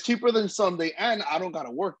 It's cheaper than Sunday, and I don't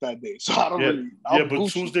gotta work that day, so I don't really. Yeah, but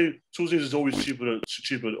Tuesdays is always cheaper than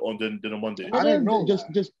a Monday. I didn't know.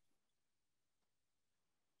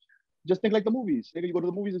 Just think like the movies. Nigga, you go to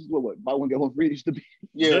the movies, this is what buy one get one free. It used to be.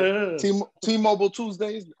 Yeah. T-Mobile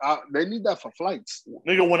Tuesdays, they need that for flights.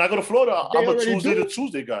 Nigga, when I go to Florida, I'm a Tuesday to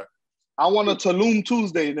Tuesday guy. I want a Tulum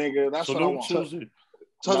Tuesday, nigga. That's what I want.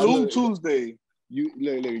 Tulum Tuesday.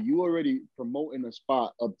 You already promoting a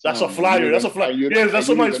spot up. That's a flyer. That's a flyer. Yeah, that's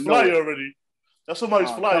somebody's flyer already. That's somebody's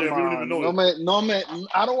flyer. We don't even know it. No man.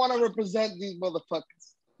 I don't want to represent these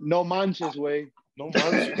motherfuckers. No manches, way. No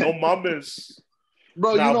mames.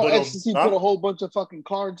 Bro, you know Ecstasy put a whole bunch of fucking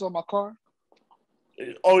cards on my car?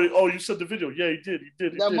 Oh, you said the video. Yeah, he did.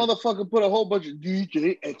 That motherfucker put a whole bunch of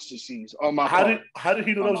DJ Ecstasies on my car. How did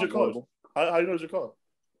he know that was your car? How do you know it was your car?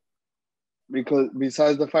 Because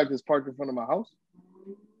besides the fact it's parked in front of my house?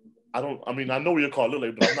 I know what your car look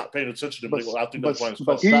like, but I'm not paying attention to it. I think that's why it's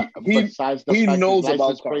called. He knows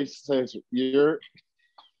about cars. Says Yerrr.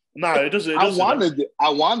 Nah, it doesn't. I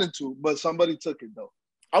wanted to, but somebody took it though.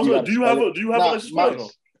 I was like, do you have a license plate?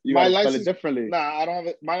 My license differently. Nah, I don't have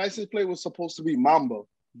it. My license plate was supposed to be Mamba,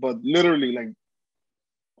 but literally like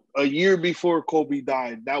a year before Kobe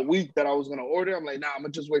died, that week that I was gonna order, I'm like, nah, I'm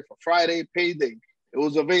gonna just wait for Friday payday. It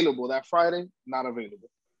was available that Friday, not available.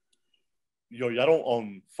 Yo, y'all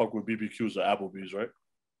don't fuck with BBQs or Applebee's, right?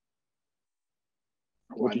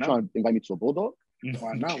 What, you trying to invite me to a Bulldog?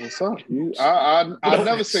 Why not? What's up? I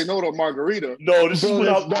never say no to a margarita. No, this is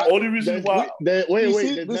the only reason why.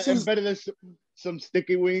 Wait. This is better than some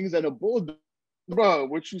sticky wings and a Bulldog. Bro,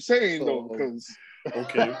 what you saying though? Because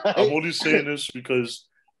okay, I'm only saying this because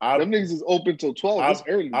them niggas is open till 12. It's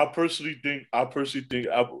early. I personally think.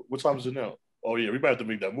 What time is it now? Oh yeah, we might have to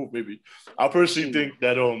make that move, maybe. I personally think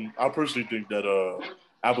that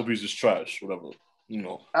Applebee's is trash. Whatever, you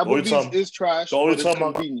know. Applebee's is trash. The only time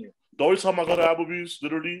I go to Applebee's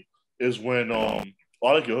literally is when I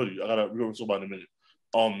like your hoodie. We're gonna talk about in a minute.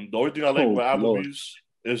 The only thing I like about Applebee's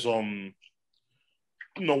is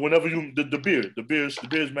whenever the beer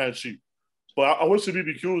is mad cheap. But I went to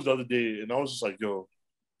BBQs the other day and I was just like, yo,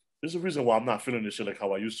 there's a reason why I'm not feeling this shit like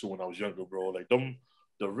how I used to when I was younger, bro. Like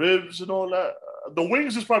the ribs and all that. The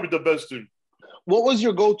wings is probably the best thing. What was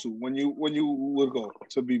your go-to when you would go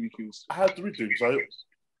to BBQs? I had 3 things.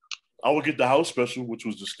 I would get the house special, which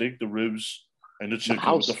was the steak, the ribs, and the chicken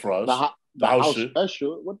with the fries. The house shit.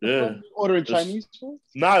 Special? What the fuck? Ordering Chinese food?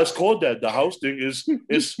 Nah, it's called that. The house thing is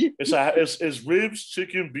it's ribs,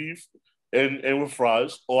 chicken, beef, and with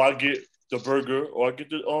fries. Or I get the burger, or I get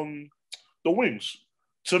the wings.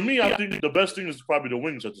 To me, I think the best thing is probably the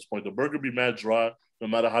wings at this point. The burger be mad dry, no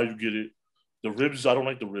matter how you get it. The ribs, I don't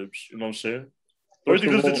like the ribs. You know what I'm saying? The only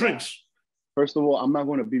thing is the drinks. First of all, I'm not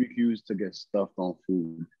going to BBQs to get stuffed on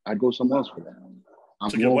food. I'd go somewhere else for that.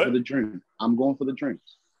 I'm To going get for the drink. I'm going for the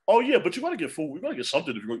drinks. Oh yeah, but you gotta get food. You gotta get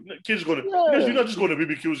something. If you go, kids going to, you're not just going to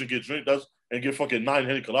BBQs and get drink. And get fucking 9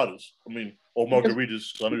 Henny Coladas. I mean, or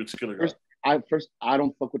margaritas. I know you're a tequila guy. I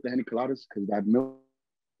don't fuck with the Henny Coladas because that milk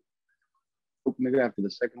nigga after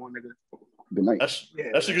the second one, nigga. Good night. That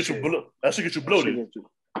should get you bloated.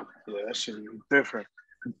 Yeah, that shit is different.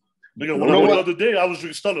 Nigga, when I went the other day, I was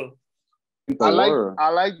drinking Stella. I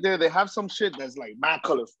like they have some shit that's like mad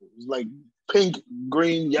colorful. It's like pink,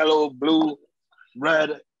 green, yellow, blue,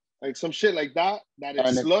 red, like some shit like that. That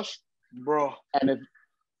is slush, bro. And if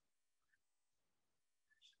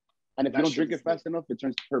you don't drink it fast enough, it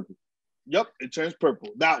turns purple. Yep, it turns purple.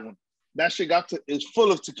 That one. That shit is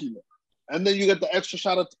full of tequila. And then you get the extra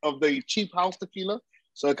shot of the cheap house tequila,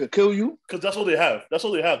 so it could kill you. Because that's all they have. There's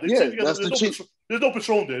no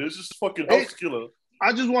Patron there. It's just fucking house tequila.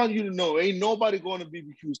 I just want you to know, ain't nobody going to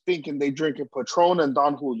BBQs thinking they drinking Patron and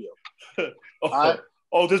Don Julio. There's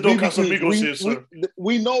no Casamigos here, sir.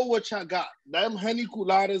 We know what y'all got. Them Henny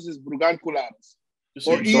Coladas is Brugal Coladas.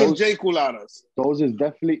 Or E&J Coladas. Those is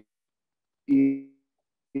definitely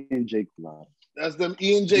E&J Coladas. That's them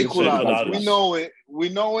E&J Coladas. We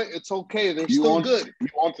know it. It's okay. They're still good. You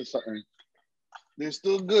onto something. They're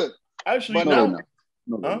still good. Actually, but no,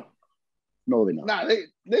 they're not. Nah, they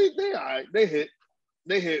all right. They hit.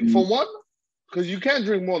 They hit for one, because you can't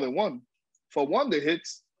drink more than one. For one, they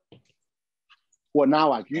hits. Well,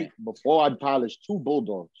 now before I'd polish 2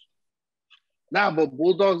 Bulldogs. Nah, but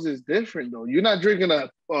Bulldogs is different though. You're not drinking a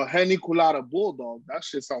Henny Colada Bulldog. That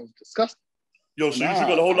shit sounds disgusting. Yo, so you drink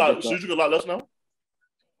a whole lot. So you drink a lot less now.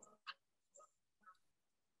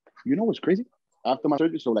 You know what's crazy? After my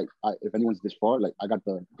surgery, so like, if anyone's this far, like I got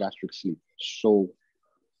the gastric sleeve. So,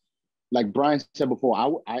 like Brian said before, I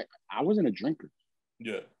wasn't a drinker.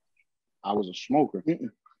 Yeah, I was a smoker.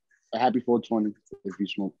 A happy 420 if you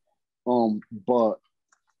smoke. But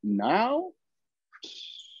now,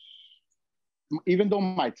 even though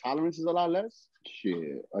my tolerance is a lot less,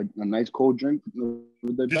 shit, a nice cold drink.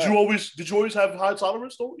 Did you always have high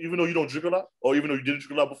tolerance though, even though you don't drink a lot, or even though you didn't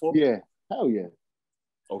drink a lot before? Yeah, hell yeah.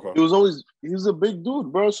 Okay. He was a big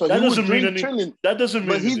dude, bro. So that he doesn't mean anything. chilling. That doesn't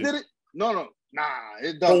mean. But he did it. No, nah,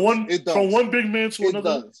 it does. From one big man to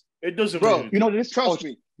another. It doesn't mean anything. You know this. Trust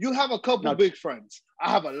me. You have a couple big friends.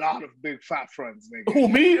 I have a lot of big fat friends, nigga. Who,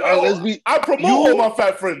 me? I promote all my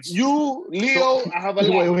fat friends. You, Leo, I have a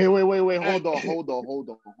lot. Wait.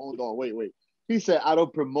 Hold on. Wait. He said, I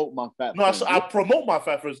don't promote my fat friends. No, I promote my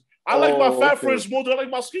fat friends. I like my fat friends more than I like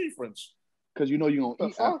my skinny friends. Because you know you're going to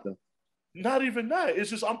eat after. Not even that. It's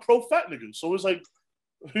just I'm pro fat nigga. So it's like,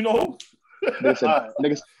 you know. Listen,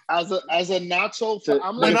 as a nacho,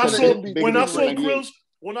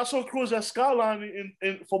 when I saw Cruz at Skyline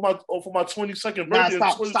for my 22nd birthday in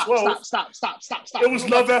 2012, stop. It was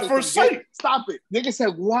love at first sight. Stop it. Nigga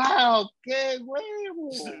said, wow, it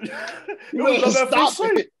was love at first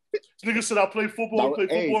sight. This nigga said I play football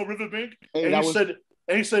in Riverbank. And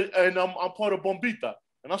he said, and I'm part of Bombita.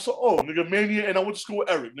 And I said, oh, nigga, Mania, and I went to school with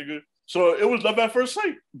Eric, nigga. So it was love at first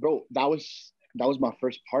sight. Bro, that was my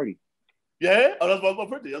first party. Yeah? Oh, that's my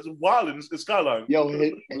birthday. That's wild in Skyline. Yo,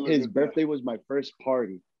 his birthday was my first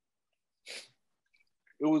party.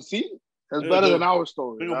 It was, that's better than our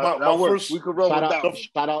story. We could roll with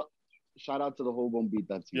that. Shout out to the whole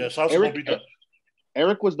Bombita team. Yeah, shout out to Bombita.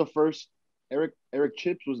 Eric was the first. Eric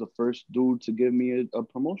Chips was the first dude to give me a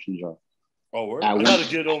promotion job. Oh, word? I gotta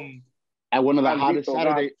get at one of the hottest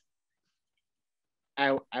Saturday.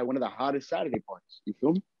 At one of the hottest Saturday parties. You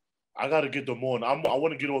feel me? I gotta get them on. I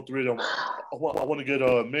want to get all 3 of them. I want to get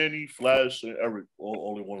Manny, Flash, and Eric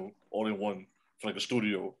all in one for like a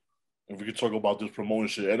studio, and we can talk about this promoting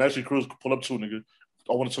shit. And actually, Chris, pull up too, nigga.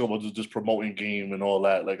 I want to talk about this promoting game and all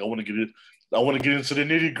that. Like, I want to get into the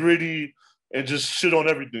nitty gritty and just shit on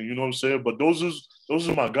everything. You know what I'm saying? But those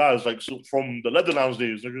are my guys. Like, so from the Leather Lounge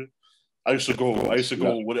days, nigga. I used to go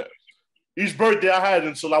with it. Each birthday I had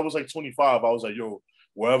until I was like 25. I was like, yo,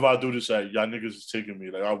 wherever I do this at, y'all niggas is taking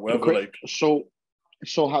me. Like, wherever, like. So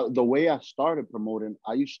how the way I started promoting,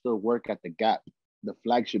 I used to work at the Gap, the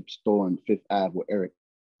flagship store on Fifth Ave with Eric.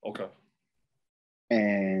 Okay.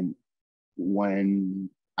 And when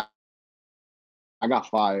I got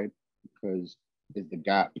fired because it's the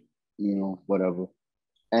Gap, you know, whatever.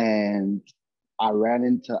 And I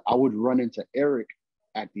would run into Eric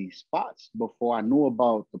at these spots before I knew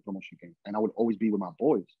about the promotion game. And I would always be with my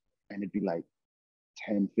boys. And it'd be like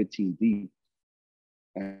 10, 15 deep.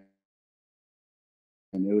 And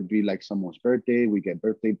and it would be like someone's birthday. We get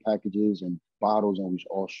birthday packages and bottles, and we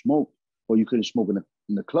all smoke. But you couldn't smoke in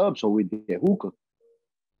the club, so we did hookah.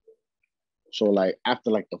 So like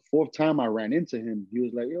after like the fourth time I ran into him, he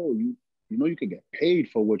was like, "Yo, you know you could get paid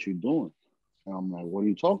for what you're doing." And I'm like, "What are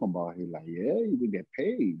you talking about?" He's like, "Yeah, you could get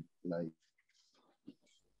paid. Like,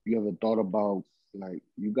 you ever thought about like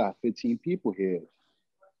you got 15 people here?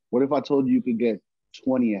 What if I told you could get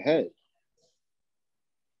 20 ahead?"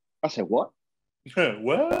 I said, "What?"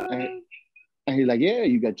 What? And he's like, "Yeah,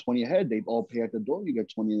 you get 20 ahead. They all pay at the door. You get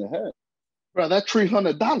 20 ahead." Bro, that's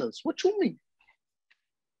 $300. What you mean?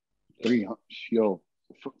 300, yo,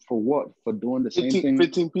 for what? For doing the 15, same thing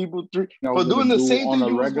 15 people, three. I For was doing gonna the do same on thing a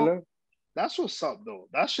you was regular? doing. That's what's up, though.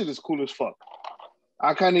 That shit is cool as fuck.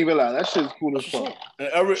 I can't even lie. That shit is cool as fuck. And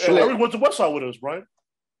Eric went to Westside with us, right?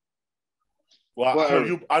 Well,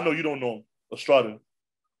 I know you don't know him, Estrada.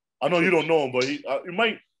 I know you don't know him, but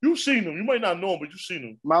you've seen him. You might not know him, but you've seen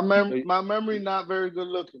him. My memory not very good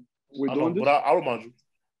looking. We're doing this? But I'll remind you.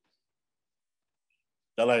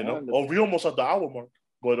 That I know. Oh, we almost at the hour mark,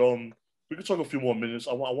 but we can talk a few more minutes.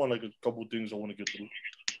 I want like a couple of things I want to get through.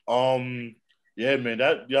 Yeah, man.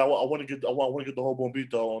 I want to get the whole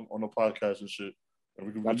Bombita on the podcast and shit, and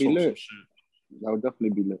we can talk some shit. That would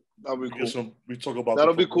definitely be lit. That'll be cool. We talk about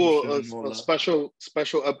that'll be cool. A special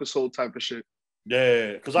episode type of shit.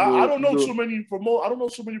 Yeah, because I don't know so many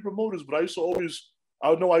promoters, but I used to always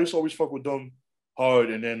fuck with them hard,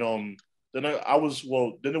 and then then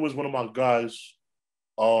it was one of my guys.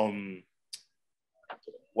 How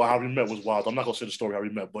we met was wild. I'm not gonna say the story how we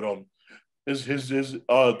met, but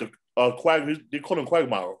they call him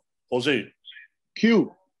Quagmire, Jose.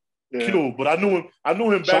 Q. Yeah. Q, but I knew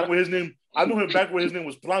him back when his name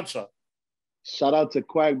was Plancha. Shout out to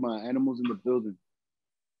Quagmire, Animals in the Building.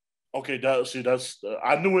 Okay,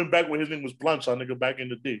 I knew him back when his name was Plancha, nigga, back in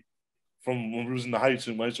the day. From when we was in the Heights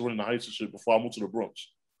and I used to run in the Heights and shit before I moved to the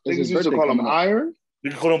Bronx. Niggas used to call him Iron?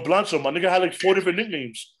 Nigga called him Plancha. My nigga had like 4 different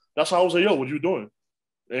nicknames. That's how I was like, yo, what you doing?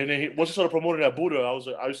 And then once he started promoting that Buddha, I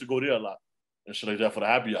used to go there a lot and shit like that for the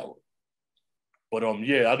happy hour. But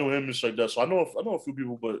yeah, I know him and shit like that. So I know a few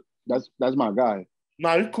people, but that's my guy.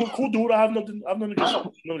 Nah, he's cool dude. I have nothing against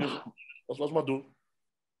him. That's my dude.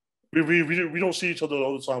 We don't see each other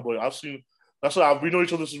all the time, but we know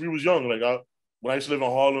each other since we was young. Like when I used to live in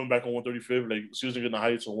Harlem back on 135th, like seriously in the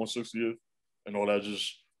Heights on 160th and all that,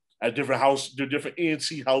 just at different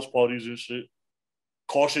ENT house parties and shit.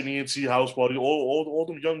 Caution ENT house parties, all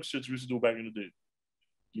them young shits we used to do back in the day.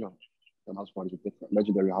 Yeah, them house parties are different.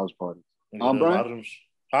 Legendary house parties. Brian?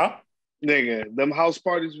 Huh? Nigga, them house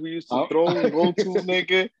parties we used to throw and go to,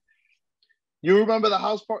 nigga. You remember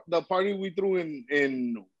the party we threw in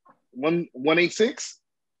 186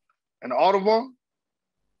 in Audubon?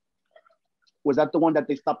 Was that the one that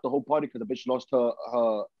they stopped the whole party because the bitch lost her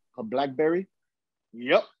BlackBerry?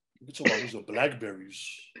 Yep. You talking about using Blackberries?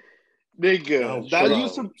 Nigga,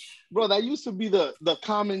 that used to be the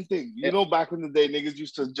common thing. You know, back in the day, niggas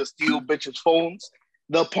used to just steal bitches' phones.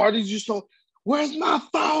 The parties used to, where's my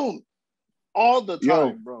phone? All the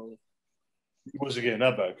time, bro. You wasn't getting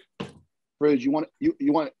that back. Fridge, you want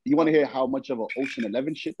to hear how much of an Ocean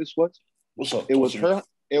 11 shit this was? What's up? It was her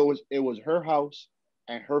house,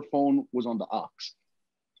 and her phone was on the aux.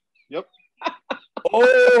 Yep.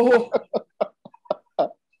 Oh.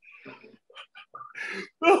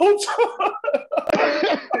 The whole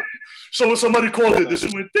time. So when somebody called it, this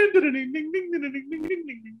went ding ding ding ding ding ding ding ding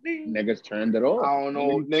ding ding. Niggas turned it off. I don't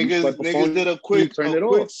know. Niggas did a quick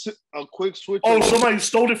switch. Oh, somebody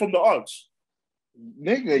stole it from the aux.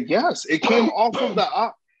 Nigga, yes. It came off of the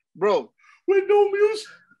aux. Bro. With no music.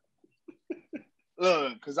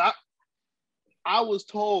 Look, because I was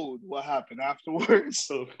told what happened afterwards.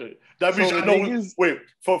 Okay. That means I know. Wait,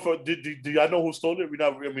 do I know who stole it?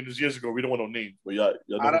 It's years ago. We don't want no names, but yeah.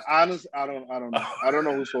 I don't know. I don't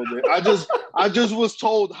know who stole it. I just was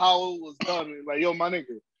told how it was done. Like, yo, my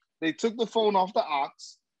nigga, they took the phone off the aux.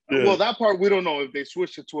 Yeah. Well, that part we don't know if they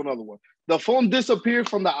switched it to another one. The phone disappeared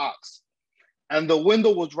from the aux, and the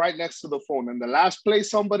window was right next to the phone. And the last place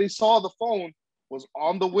somebody saw the phone was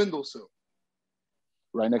on the windowsill.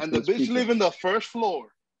 Right next and to the bitch speaker. live in the first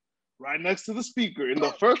floor, right next to the speaker, in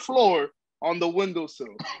the first floor on the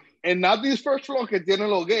windowsill. And not these first floor que tienen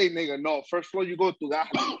lo gay, nigga. No, first floor you go to that.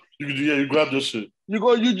 You grab this shit. You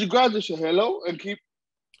grab this shit, hello, and keep.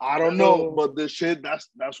 I don't know, but this shit, that's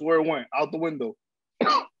where it went, out the window.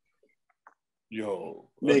 Yo.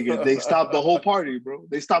 Nigga, they stopped the whole party, bro.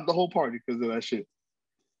 They stopped the whole party because of that shit.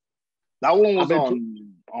 That one was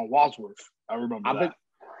on Wadsworth. I remember that.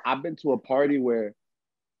 I've been to a party where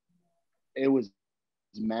it was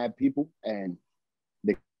mad people and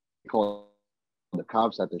they call the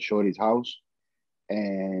cops at the shorty's house,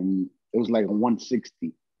 and it was like a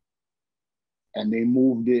 160, and they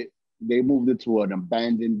moved it. They moved it to an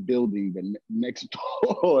abandoned building the next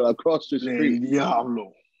door, across the street.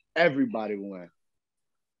 Diablo. Everybody went.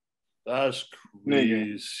 That's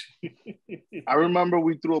crazy. I remember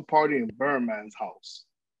we threw a party in Birdman's house.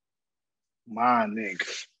 My nigga.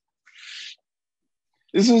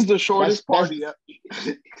 This is the shortest party.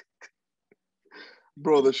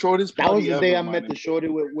 Bro, the shortest party. That was the day I ever, met the shorty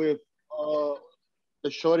with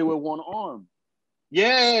one arm.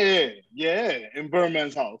 Yeah, in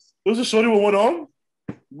Birdman's house. Was a shorty with one arm?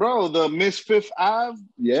 Bro, the Miss Fifth Ave.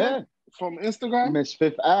 Yeah. From Instagram. Miss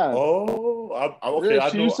Fifth Ave. Oh, okay. Yeah,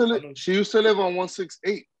 I know. She used to live on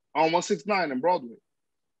 168, on 169 in Broadway.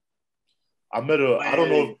 I met her. I don't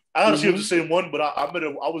know. I don't see if it's the Mm-hmm. same one, but I met her.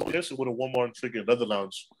 I was dancing with a one-arm chick in Leather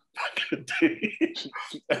Lounge back in the day,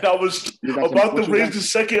 and I was about to raise the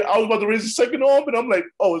second. I was about to raise the second arm, and I'm like,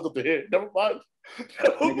 "Oh, it's up to here. Never mind."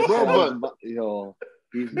 Bro, but yo,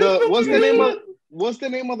 what's the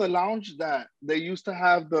name of the lounge that they used to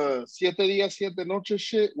have the Siete Días Siete Noches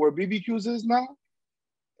shit where BBQs is now?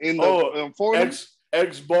 In the Fordham?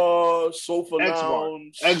 X Bar, Sofa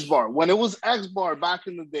Lounge, X Bar. When it was X Bar back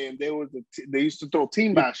in the day, and they used to throw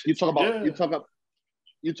team bashes. You talk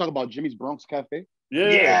about Jimmy's Bronx Cafe.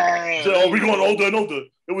 Yeah. So, we going older and older.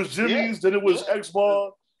 It was Jimmy's, then it was X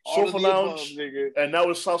Bar, Sofa Lounge, and now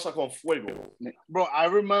it's Southside on Fuego. Bro, I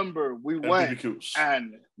remember we went.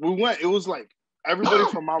 It was like everybody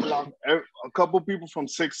from my block, a couple people from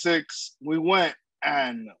 6'6". We went,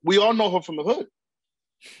 and we all know her from the hood.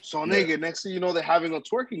 So nigga, next thing you know, they're having a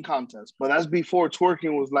twerking contest, but that's before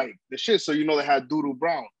twerking was like the shit. So you know they had Doodle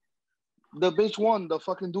Brown. The bitch won the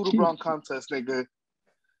fucking Doodle Brown contest, nigga.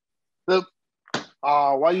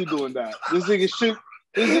 Why you doing that? This nigga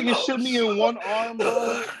shit me in one arm,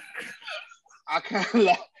 bro. I can't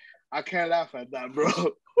laugh at that, bro.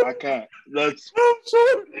 I can't. I'm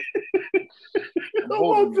sorry.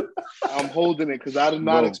 I'm holding it because I did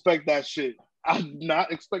not expect that shit. I did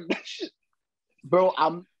not expect that shit. Bro, I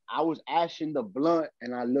was ashing the blunt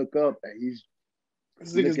and I look up and he's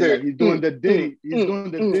doing the ditty. He's doing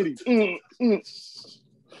the ditty.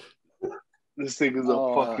 This thing is a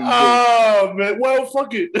fucking Oh man, well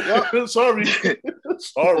fuck it. Yep. Sorry.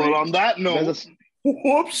 Well, on that note,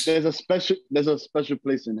 whoops. There's a special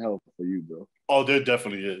place in hell for you, bro. Oh, there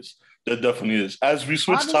definitely is. There definitely is. As we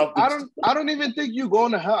switch topics, I don't even think you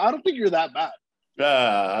going to hell. I don't think you're that bad.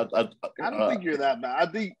 Yeah, I don't think you're that bad.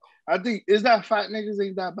 I think is that fat niggas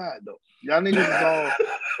ain't that bad though. Y'all niggas is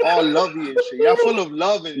all lovey and shit. Y'all full of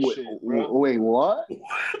love and shit, bro. Wait, what?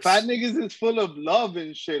 Fat niggas is full of love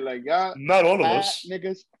and shit. Like y'all. Not all of us.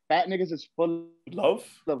 Fat niggas is full of love.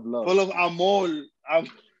 Full of amor.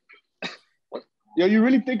 Yo, you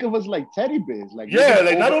really think of us like teddy bears? Like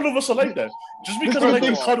not all of us are like that. Just because I like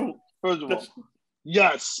to cuddle. First of all,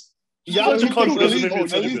 yes. Y'all at least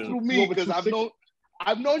through me, because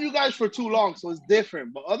I've known you guys for too long, so it's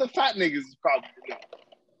different. But other fat niggas is probably,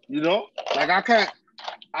 you know, like I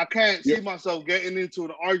can't see myself getting into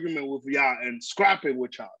an argument with y'all and scrapping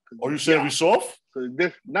with y'all. Are you saying we soft?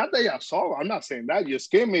 Not that y'all soft. I'm not saying that. Your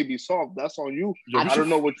skin may be soft. That's on you. Yeah, I don't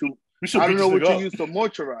know what you use to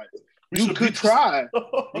moisturize. You could try.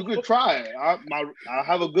 You could try. I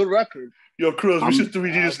have a good record. Yo, Cruz, we should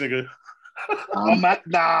 3D this nigga.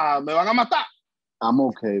 Nah, me van a matar. I'm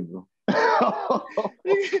okay, bro.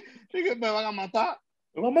 Nigga, me van a matar.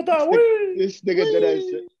 Me van a matar, This nigga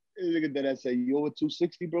that I say, you over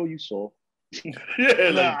 260, bro, you soft.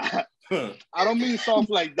 Yeah, I don't mean soft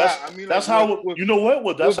like that. I mean that's like how you know what?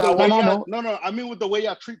 Well, that's how No. I mean with the way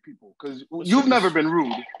y'all treat people, because you've never been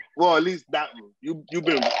rude. Well, at least that rude. You've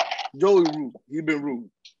been Joey rude. He been rude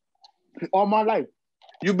all my life.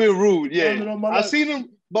 You've been rude, yeah. I seen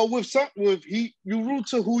him, but you rude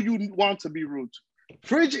to who you want to be rude to.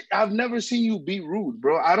 Fridge, I've never seen you be rude,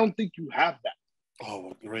 bro. I don't think you have that.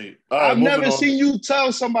 Oh, great. I've never seen you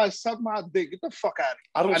tell somebody suck my dick. Get the fuck out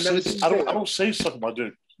of here. I don't say suck my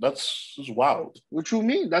dick. That's just wild. What you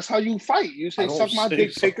mean? That's how you fight. You say suck my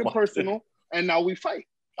dick, take it personal, and now we fight.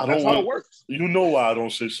 That's how it works. You know why I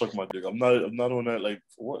don't say suck my dick. I'm not on that, like,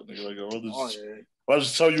 for what, nigga? Like, I'll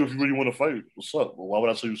just tell you if you really want to fight. What's up? Well, why would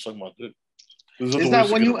I tell you suck my dick? Is that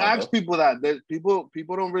when you ask people that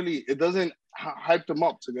people don't really, it doesn't hype them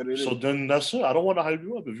up to get it in. So then that's it. I don't want to hype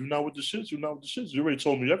you up. If you're not with the shits, you're not with the shits. You already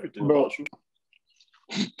told me everything about you.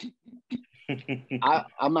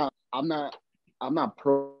 I'm not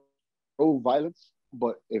pro violence,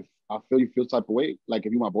 but if I feel type of way, like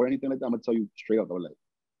if you my boy or anything like that, I'm gonna tell you straight up. I'm like,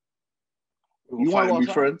 you want to be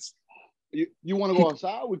friends? You want to go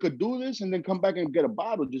outside? We could do this and then come back and get a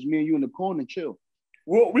bottle, just me and you in the corner and chill.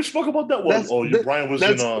 Well, we spoke about that one.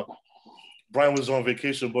 Brian was on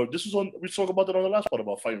vacation, but we spoke about that on the last part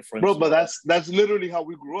about fighting friends. Bro, but that's literally how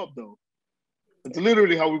we grew up, though. It's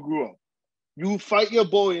literally how we grew up. You fight your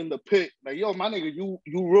boy in the pit, like, yo, my nigga, you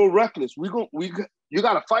real reckless. You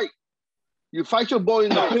gotta fight. You fight your boy in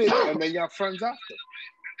the pit, and then y'all friends after.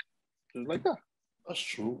 Just like that. That's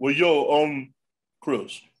true. Well, yo,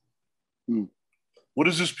 Chris, what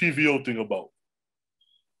is this PVO thing about?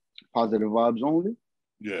 Positive vibes only.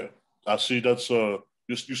 Yeah, I see. That's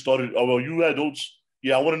you started. Oh well, you had those.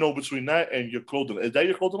 Yeah, I want to know between that and your clothing. Is that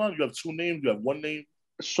your clothing line? You have two names. You have one name.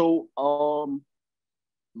 So,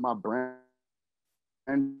 my brand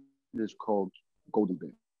is called Golden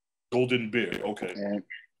Bear. Golden Bear. Okay. And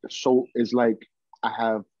so it's like I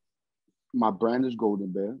have my brand is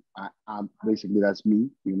Golden Bear. I'm basically that's me,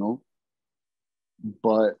 you know.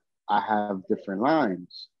 But I have different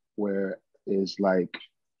lines where it's like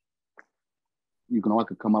I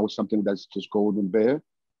could come out with something that's just Golden Bear,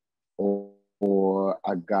 or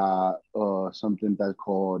I got something that's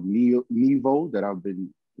called Nevo that I've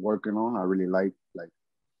been working on. I really like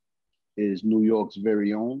is New York's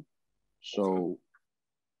very own. So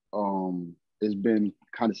it's been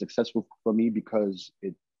kind of successful for me because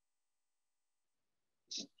it's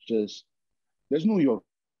just there's New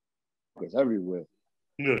Yorkers everywhere.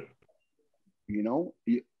 Yeah. You know,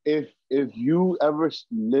 if you ever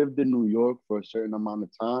lived in New York for a certain amount of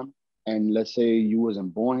time, and let's say you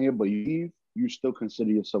wasn't born here, but you still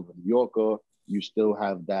consider yourself a New Yorker. You still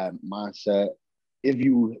have that mindset. If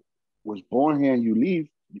you was born here and you leave,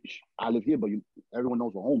 I live here, but everyone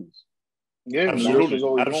knows what home is. Yeah,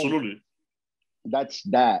 absolutely. That's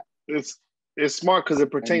that. It's smart because it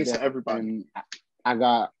pertains to everybody.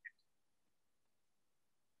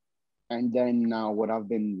 And then now what I've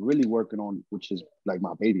been really working on, which is like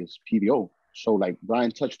my baby, is PVO. So like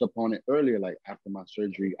Brian touched upon it earlier, like after my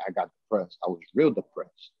surgery, I got depressed. I was real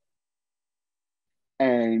depressed.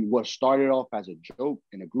 And what started off as a joke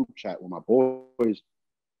in a group chat with my boys,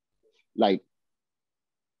 like,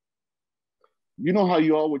 you know how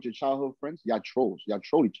you are with your childhood friends? Y'all trolls. Y'all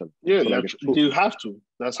troll each other. Yeah, so like you have to.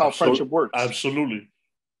 That's how friendship works. Absolutely.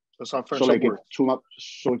 That's how friendship works. Two of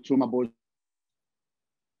my boys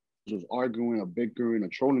was arguing or bickering or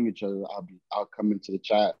trolling each other, I'll come into the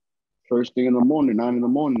chat first thing in the morning, 9 in the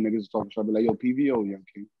morning, niggas talking, so I'll be like, yo, PVO, young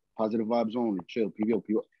king, positive vibes only, chill, PVO.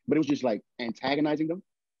 But it was just like antagonizing them.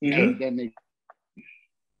 And then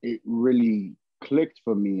it really clicked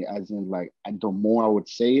for me, as in like, the more I would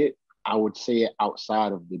say it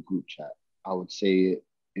outside of the group chat. I would say it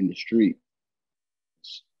in the street.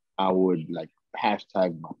 I would like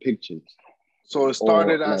hashtag my pictures. So it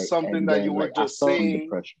started as something that you were just saying.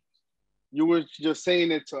 You were just saying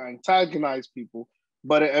it to antagonize people,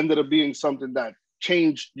 but it ended up being something that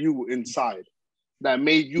changed you inside, that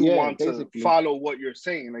made you want to follow what you're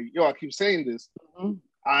saying. Like, yo, I keep saying this. Mm-hmm.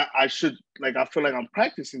 I should, like, I feel like I'm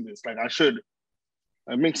practicing this. Like, I should.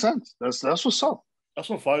 It makes sense. That's what's up. That's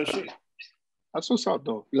some fire shit. That's what's up,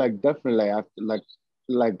 though. Like, definitely,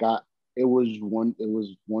 it was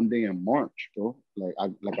one day in March, bro.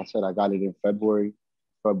 Like I said, I got it in February,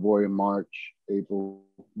 March, April,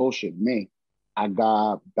 May. I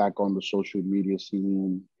got back on the social media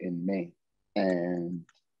scene in May, and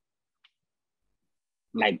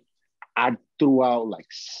like I threw out like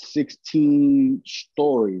 16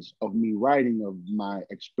 stories of me writing of my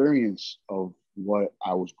experience of what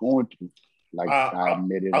I was going through. Like I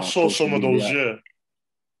admitted, I saw some of those, yeah.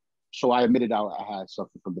 So I admitted I had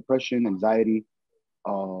suffered from depression, anxiety.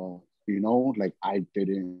 You know, like I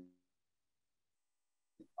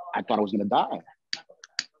thought I was gonna die.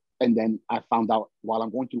 And then I found out while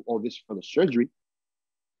I'm going through all this for the surgery,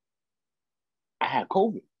 I had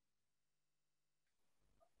COVID.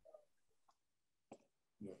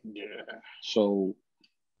 Yeah. So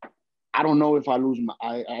I don't know if I didn't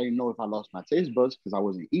know if I lost my taste buds because I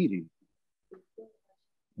wasn't eating.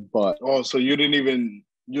 But so you didn't even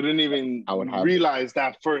realize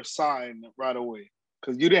that first sign right away,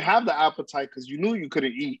 because you didn't have the appetite because you knew you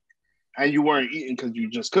couldn't eat, and you weren't eating because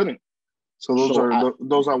you just couldn't. So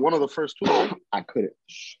those are one of the first two. Right? I couldn't.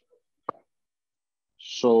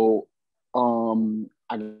 So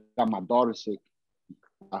I got my daughter sick.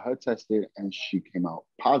 I got her tested and she came out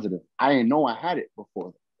positive. I didn't know I had it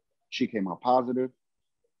before. She came out positive,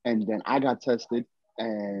 and then I got tested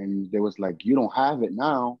and they was like, you don't have it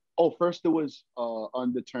now. Oh, first it was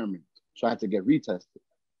undetermined. So I had to get retested.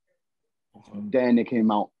 Okay. Then it came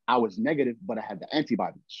out, I was negative, but I had the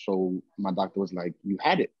antibodies. So my doctor was like, you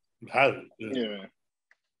had it. You had it. Yeah.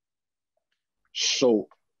 So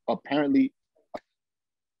apparently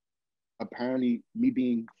me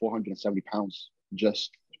being 470 pounds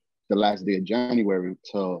just the last day of January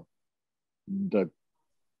till the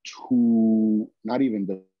not even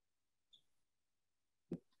the,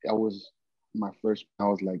 I was, my first, I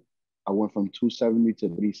was like, I went from 270 to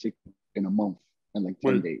 360 in a month in like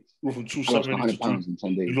 10 days. Went from I lost 270 100 to pounds in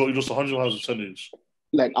 10 days. You lost 100 pounds in 10 days.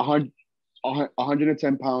 Like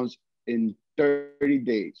 110 pounds in 30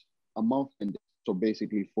 days, a month, and so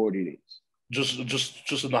basically 40 days. Just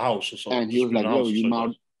in the house or so. And he was like, yo, you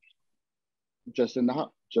just in the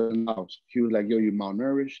house. Just in the house. He was like, yo, you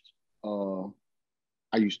malnourished.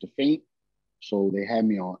 I used to faint. So they had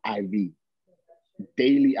me on IV.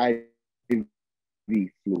 Daily IV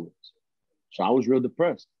fluids. So I was real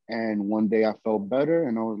depressed. And one day I felt better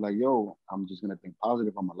and I was like, yo, I'm just gonna think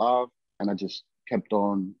positive. I'm alive. And I just kept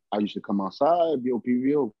on. I used to come outside,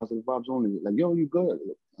 PVO, positive vibes only. Like, yo, you good?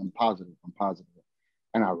 I'm positive.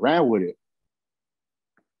 And I ran with it.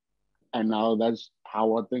 And now that's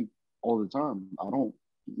how I think all the time. I don't,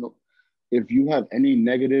 if you have any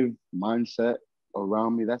negative mindset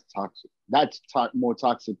around me, that's toxic. That's more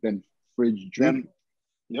toxic than fridge drink.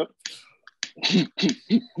 Yep.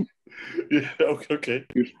 Yeah. Okay.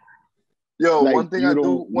 Yo, like, one thing I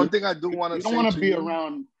do want to say. You don't want to be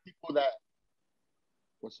around people that.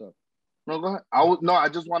 What's up? No, go ahead. I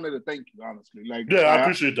just wanted to thank you, honestly. Like, yeah, I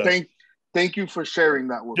appreciate that. Thank you for sharing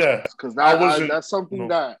that with us, because that's something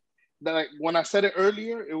that like, when I said it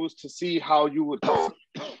earlier, it was to see how you would.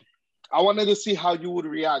 I wanted to see how you would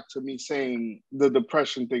react to me saying the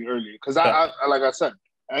depression thing earlier, because I like I said,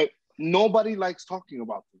 nobody likes talking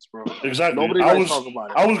about this, bro. Exactly. Nobody likes talking about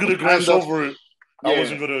it. I was gonna gloss over it. Yeah. I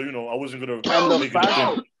wasn't gonna.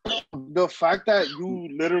 And the fact that you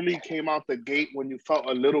literally came out the gate when you felt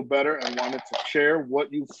a little better and wanted to share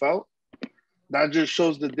what you felt, that just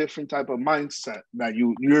shows the different type of mindset that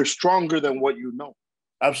you're stronger than what you know.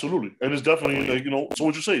 Absolutely. And it's definitely like, so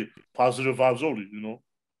what you say, positive vibes only,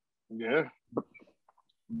 Yeah.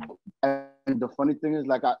 And the funny thing is,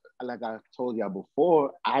 like I told you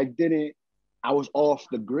before, I was off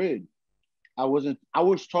the grid. I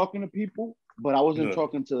was talking to people, but I wasn't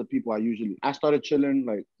talking to the people I started chilling,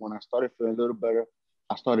 like when I started feeling a little better,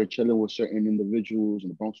 I started chilling with certain individuals in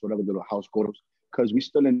the Bronx, whatever, little house quarters, because we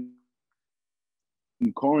still in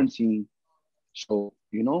quarantine. So,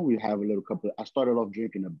 we have a little couple. I started off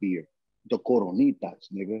drinking a beer, the Coronitas,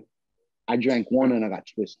 nigga. I drank one and I got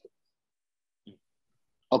twisted.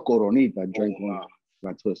 A Coronita, I drank one,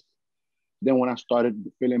 got twisted. Then when I started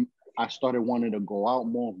wanting to go out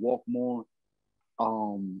more, walk more. I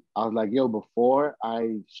was like, yo, before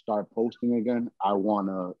I start posting again, I want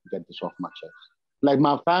to get this off my chest. Like,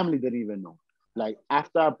 my family didn't even know. Like,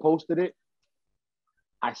 after I posted it,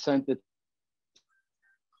 I sent it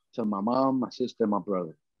to my mom, my sister, my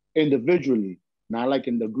brother, individually, not like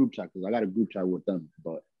in the group chat, because I got a group chat with them.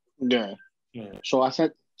 But yeah. So I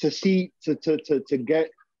sent to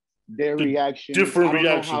get their reaction. Different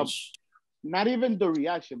reactions. Not even the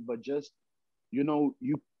reaction, but just, you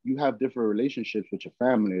have different relationships with your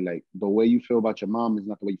family. Like, the way you feel about your mom is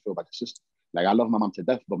not the way you feel about your sister. Like, I love my mom to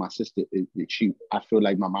death, but my sister, I feel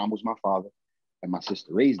like my mom was my father and my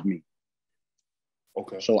sister raised me.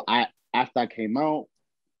 Okay. So after I came out,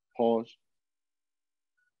 pause.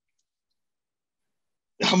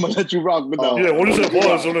 I'm gonna let you rock, but no. Yeah, what is that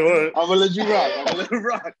pause? I'm gonna let you rock. I'm gonna let it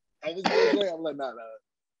rock. I was gonna say, I'm like, nah.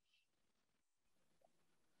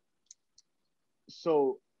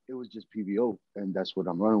 So it was just PVO, and that's what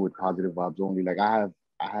I'm running with, positive vibes only. Like, I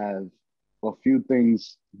have a few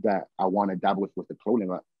things that I want to dabble with the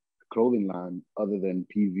clothing line other than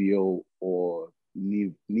PVO or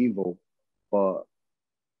Nevo, but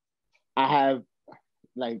I have,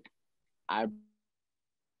 like, I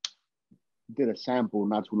did a sample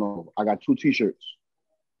not too long ago. I got 2 t-shirts.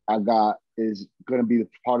 Is gonna be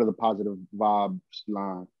part of the positive vibes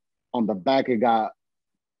line. On the back,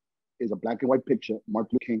 is a black and white picture, Martin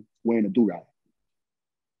Luther King wearing a do-rag.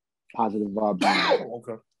 Positive vibes.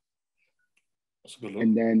 Okay. That's a good look.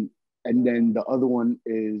 And then the other one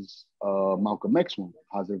is Malcolm X one,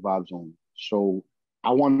 positive vibes only. So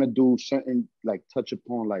I want to do certain, like, touch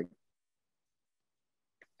upon, like,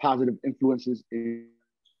 positive influences in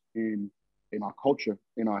our culture,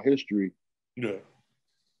 in our history. Yeah.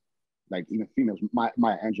 Like, even females, Maya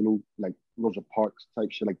Angelou, like Rosa Parks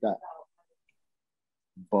type shit like that.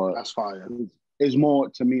 But that's fire. It's more,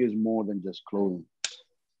 to me, is more than just clothing.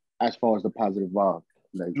 As far as the positive vibe,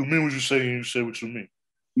 like, you mean what you say, and you say what you mean.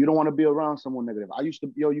 You don't want to be around someone negative. I used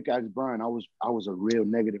to, you guys, Brian. I was a real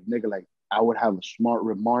negative nigga. Like, I would have a smart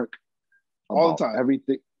remark all the time,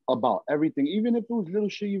 about everything, even if it was little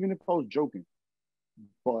shit, even if I was joking.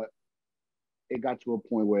 But it got to a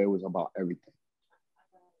point where it was about everything.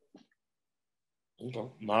 Okay.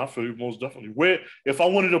 Nah, I feel you most definitely. Where if I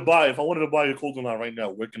wanted to buy your clothing line right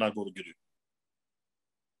now, where can I go to get it?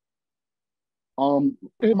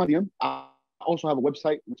 In my DM. I also have a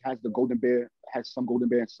website which has the Golden Bear, has some Golden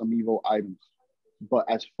Bear and some Evo items. But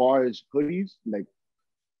as far as hoodies, like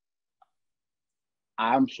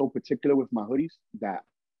I'm so particular with my hoodies that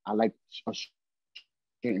I like a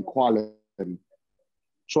certain quality.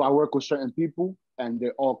 So I work with certain people and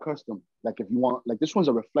they're all custom. Like if you want, like this one's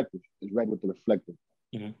a reflective. It's red with the reflective.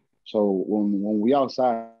 Mm-hmm. So when we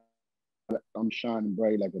outside, I'm shining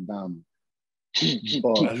bright like a diamond.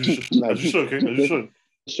 But As you should, King. As you should.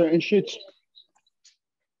 Certain shits.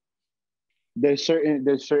 There's certain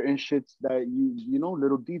shits that you know,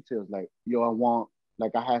 little details like yo, I want,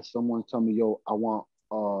 like I had someone tell me, yo, I want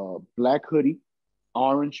a black hoodie,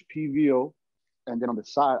 orange PVO, and then on the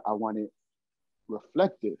side I want it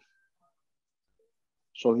reflective,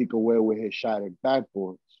 so he could wear with his shattered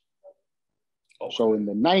backboards. Okay. So in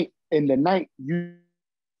the night, you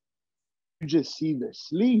just see the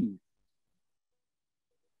sleeve.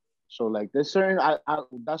 So like there's certain I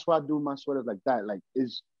that's why I do my sweaters like that. Like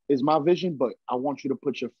is my vision, but I want you to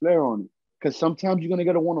put your flair on it. Cause sometimes you're gonna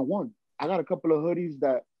get a one-on-one. I got a couple of hoodies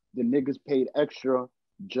that the niggas paid extra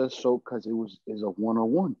just so cause it's a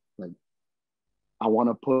one-on-one. Like I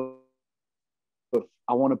wanna put a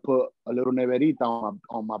little neverita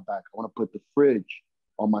on my back. I wanna put the fridge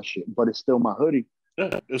on my shit, but it's still my hoodie.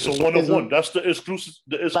 Yeah, it's a one-on-one. That's the exclusive.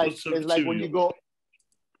 It's like when you go.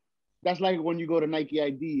 That's like when you go to Nike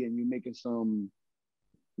ID and you're making some,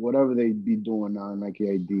 whatever they be doing on Nike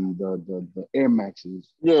ID, the Air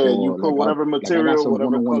Maxes. Yeah, you put like whatever material,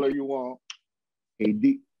 whatever color you want.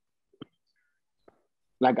 KD.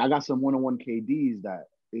 Like I got some one-on-one KDs that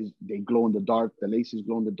they glow in the dark. The laces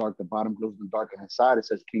glow in the dark. The bottom glows in the dark. And inside it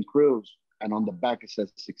says King Krills, and on the back it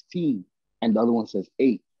says 16, and the other one says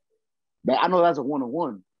 8. But I know that's a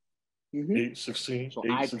one-on-one. 8, 16. So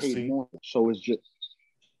 8, I 16. paid more. So it's just.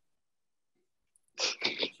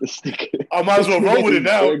 I might as well roll with it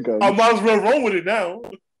now.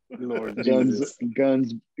 Lord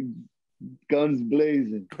guns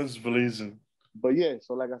blazing. Guns blazing. But yeah,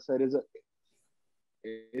 so like I said,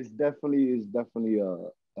 it's definitely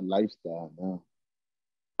a lifestyle, man.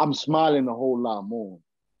 I'm smiling a whole lot more.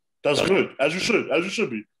 That's good. As you should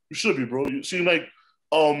be. You should be, bro. You seem like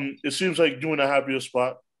it seems like you're in a happier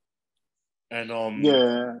spot. And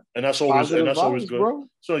yeah. And that's always good. Bro.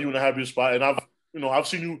 So you're in a happier spot. And I've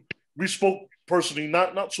seen you. We spoke personally,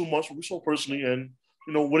 not too much, but we spoke personally, and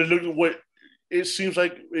what it seems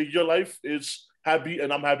like your life is happy,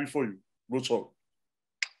 and I'm happy for you. Real talk.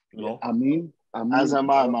 I mean, as am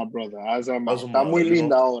I, my brother. As am I. Está muy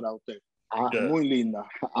linda ahora usted. Muy linda.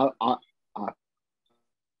 I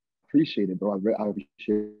appreciate it, bro. I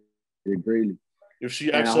appreciate it greatly. If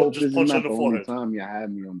she acts up, just punch her in the forehead. Time you have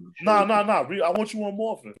me on the show. Nah. I want you on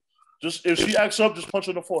more often. Just if she acts up, just punch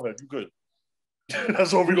her in the forehead. You good.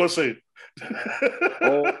 That's what we're gonna say.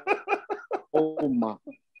 oh my!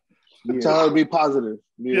 Yeah. Tell her to be positive.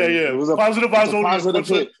 Yeah. It was a positive vibes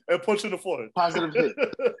only. And punch in the forehead. Positive hit.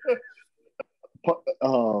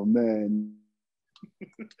 Oh man!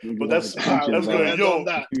 But that's good. Yo,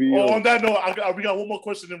 on that note, we got one more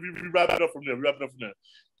question, and we wrap it up from there.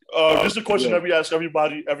 This is a question that we ask every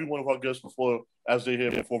one of our guests before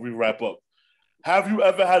we wrap up. Have you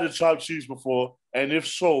ever had a chopped cheese before? And if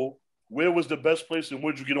so, where was the best place and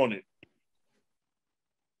where'd you get on it?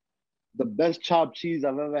 The best chopped cheese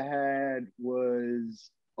I've ever had was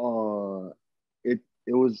it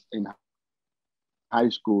was in high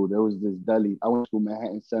school. There was this deli. I went to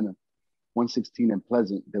Manhattan Center, 116 and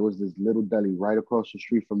Pleasant. There was this little deli right across the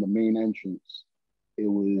street from the main entrance. It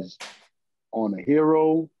was on a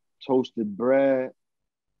hero, toasted bread,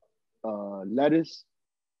 lettuce,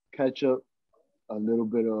 ketchup, a little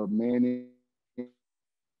bit of mayonnaise,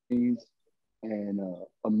 and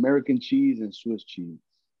American cheese and Swiss cheese.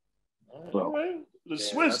 Bro. The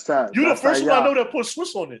Swiss. You're the first one I know that put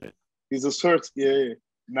Swiss on it. He's a Swiss. Yeah.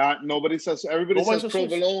 Nobody says. Everybody says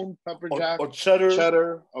provolone, pepper jack, or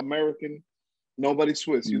cheddar, American. Nobody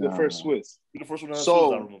Swiss. You're the first Swiss. You're the first one.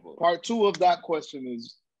 So, part 2 of that question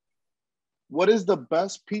is, what is the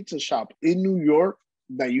best pizza shop in New York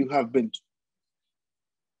that you have been to?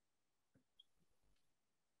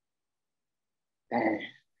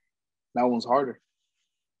 That one's harder.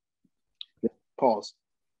 Pause.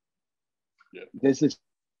 Yeah. There's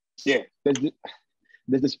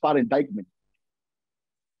this spot in Dykeman.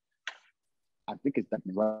 I think it's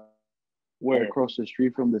Dykeman, right? Where? Across the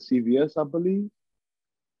street from the CVS, I believe.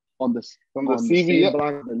 On the CVS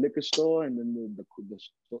block, the liquor store, and then the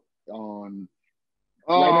on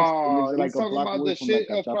Right next to Oh, it's he's like a talking block about away the from shit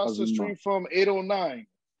like across the Chapa street from 809.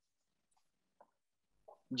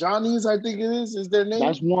 Johnny's, I think it is their name.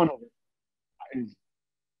 That's one of it.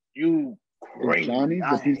 You crazy. Johnny's,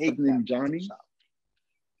 I the pizza hate named that Johnny's. shop.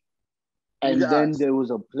 And You then guys. there was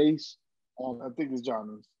a place on I think it's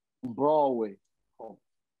Johnny's. Broadway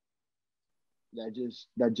that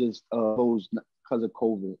just closed because of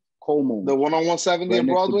COVID. Como. The one on 170 Right in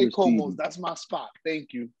next to Broadway, Prestige. Como's. That's my spot.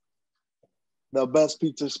 Thank you. The best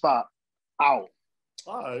pizza spot out.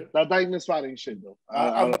 All right. That Dykeman spot ain't shit though.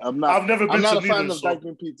 I've never been I'm not to a fan neither, of so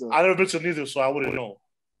Dykeman pizza. I've never been to neither, so I wouldn't know.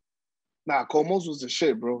 Nah, Como's was the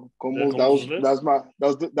shit, bro. Como's, Yeah,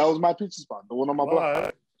 that was my pizza spot. The one on my block. All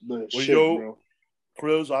right. The Well, shit, yo, bro.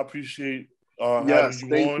 Krills, I appreciate Yes, having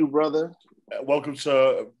you thank on. you, brother. Welcome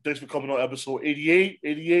thanks for coming on episode 88.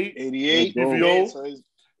 88. PVO. So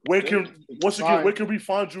Where can we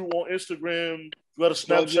find you on Instagram? You got a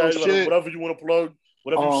Plug your Snapchat, you got shit. whatever you want to plug,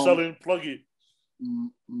 whatever you're selling, plug it.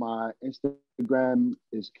 My Instagram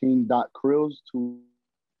is king.krills, 2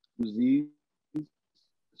 Z's.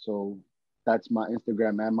 So that's my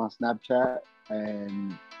Instagram and my Snapchat.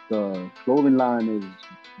 And the clothing line is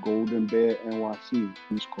Golden Bear NYC.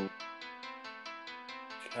 It's called.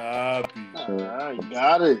 Copy. All right,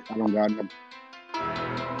 got it. I don't got nothing.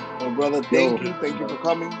 Well, brother, thank you for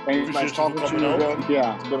coming. Thank It's nice you talking for to you coming again. out.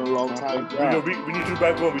 Yeah. It's been a long time. Yeah. We need you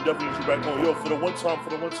back on. We definitely need you back on. Yo, for the one time,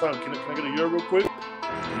 can I get a year real quick?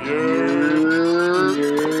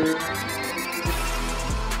 Yerrr.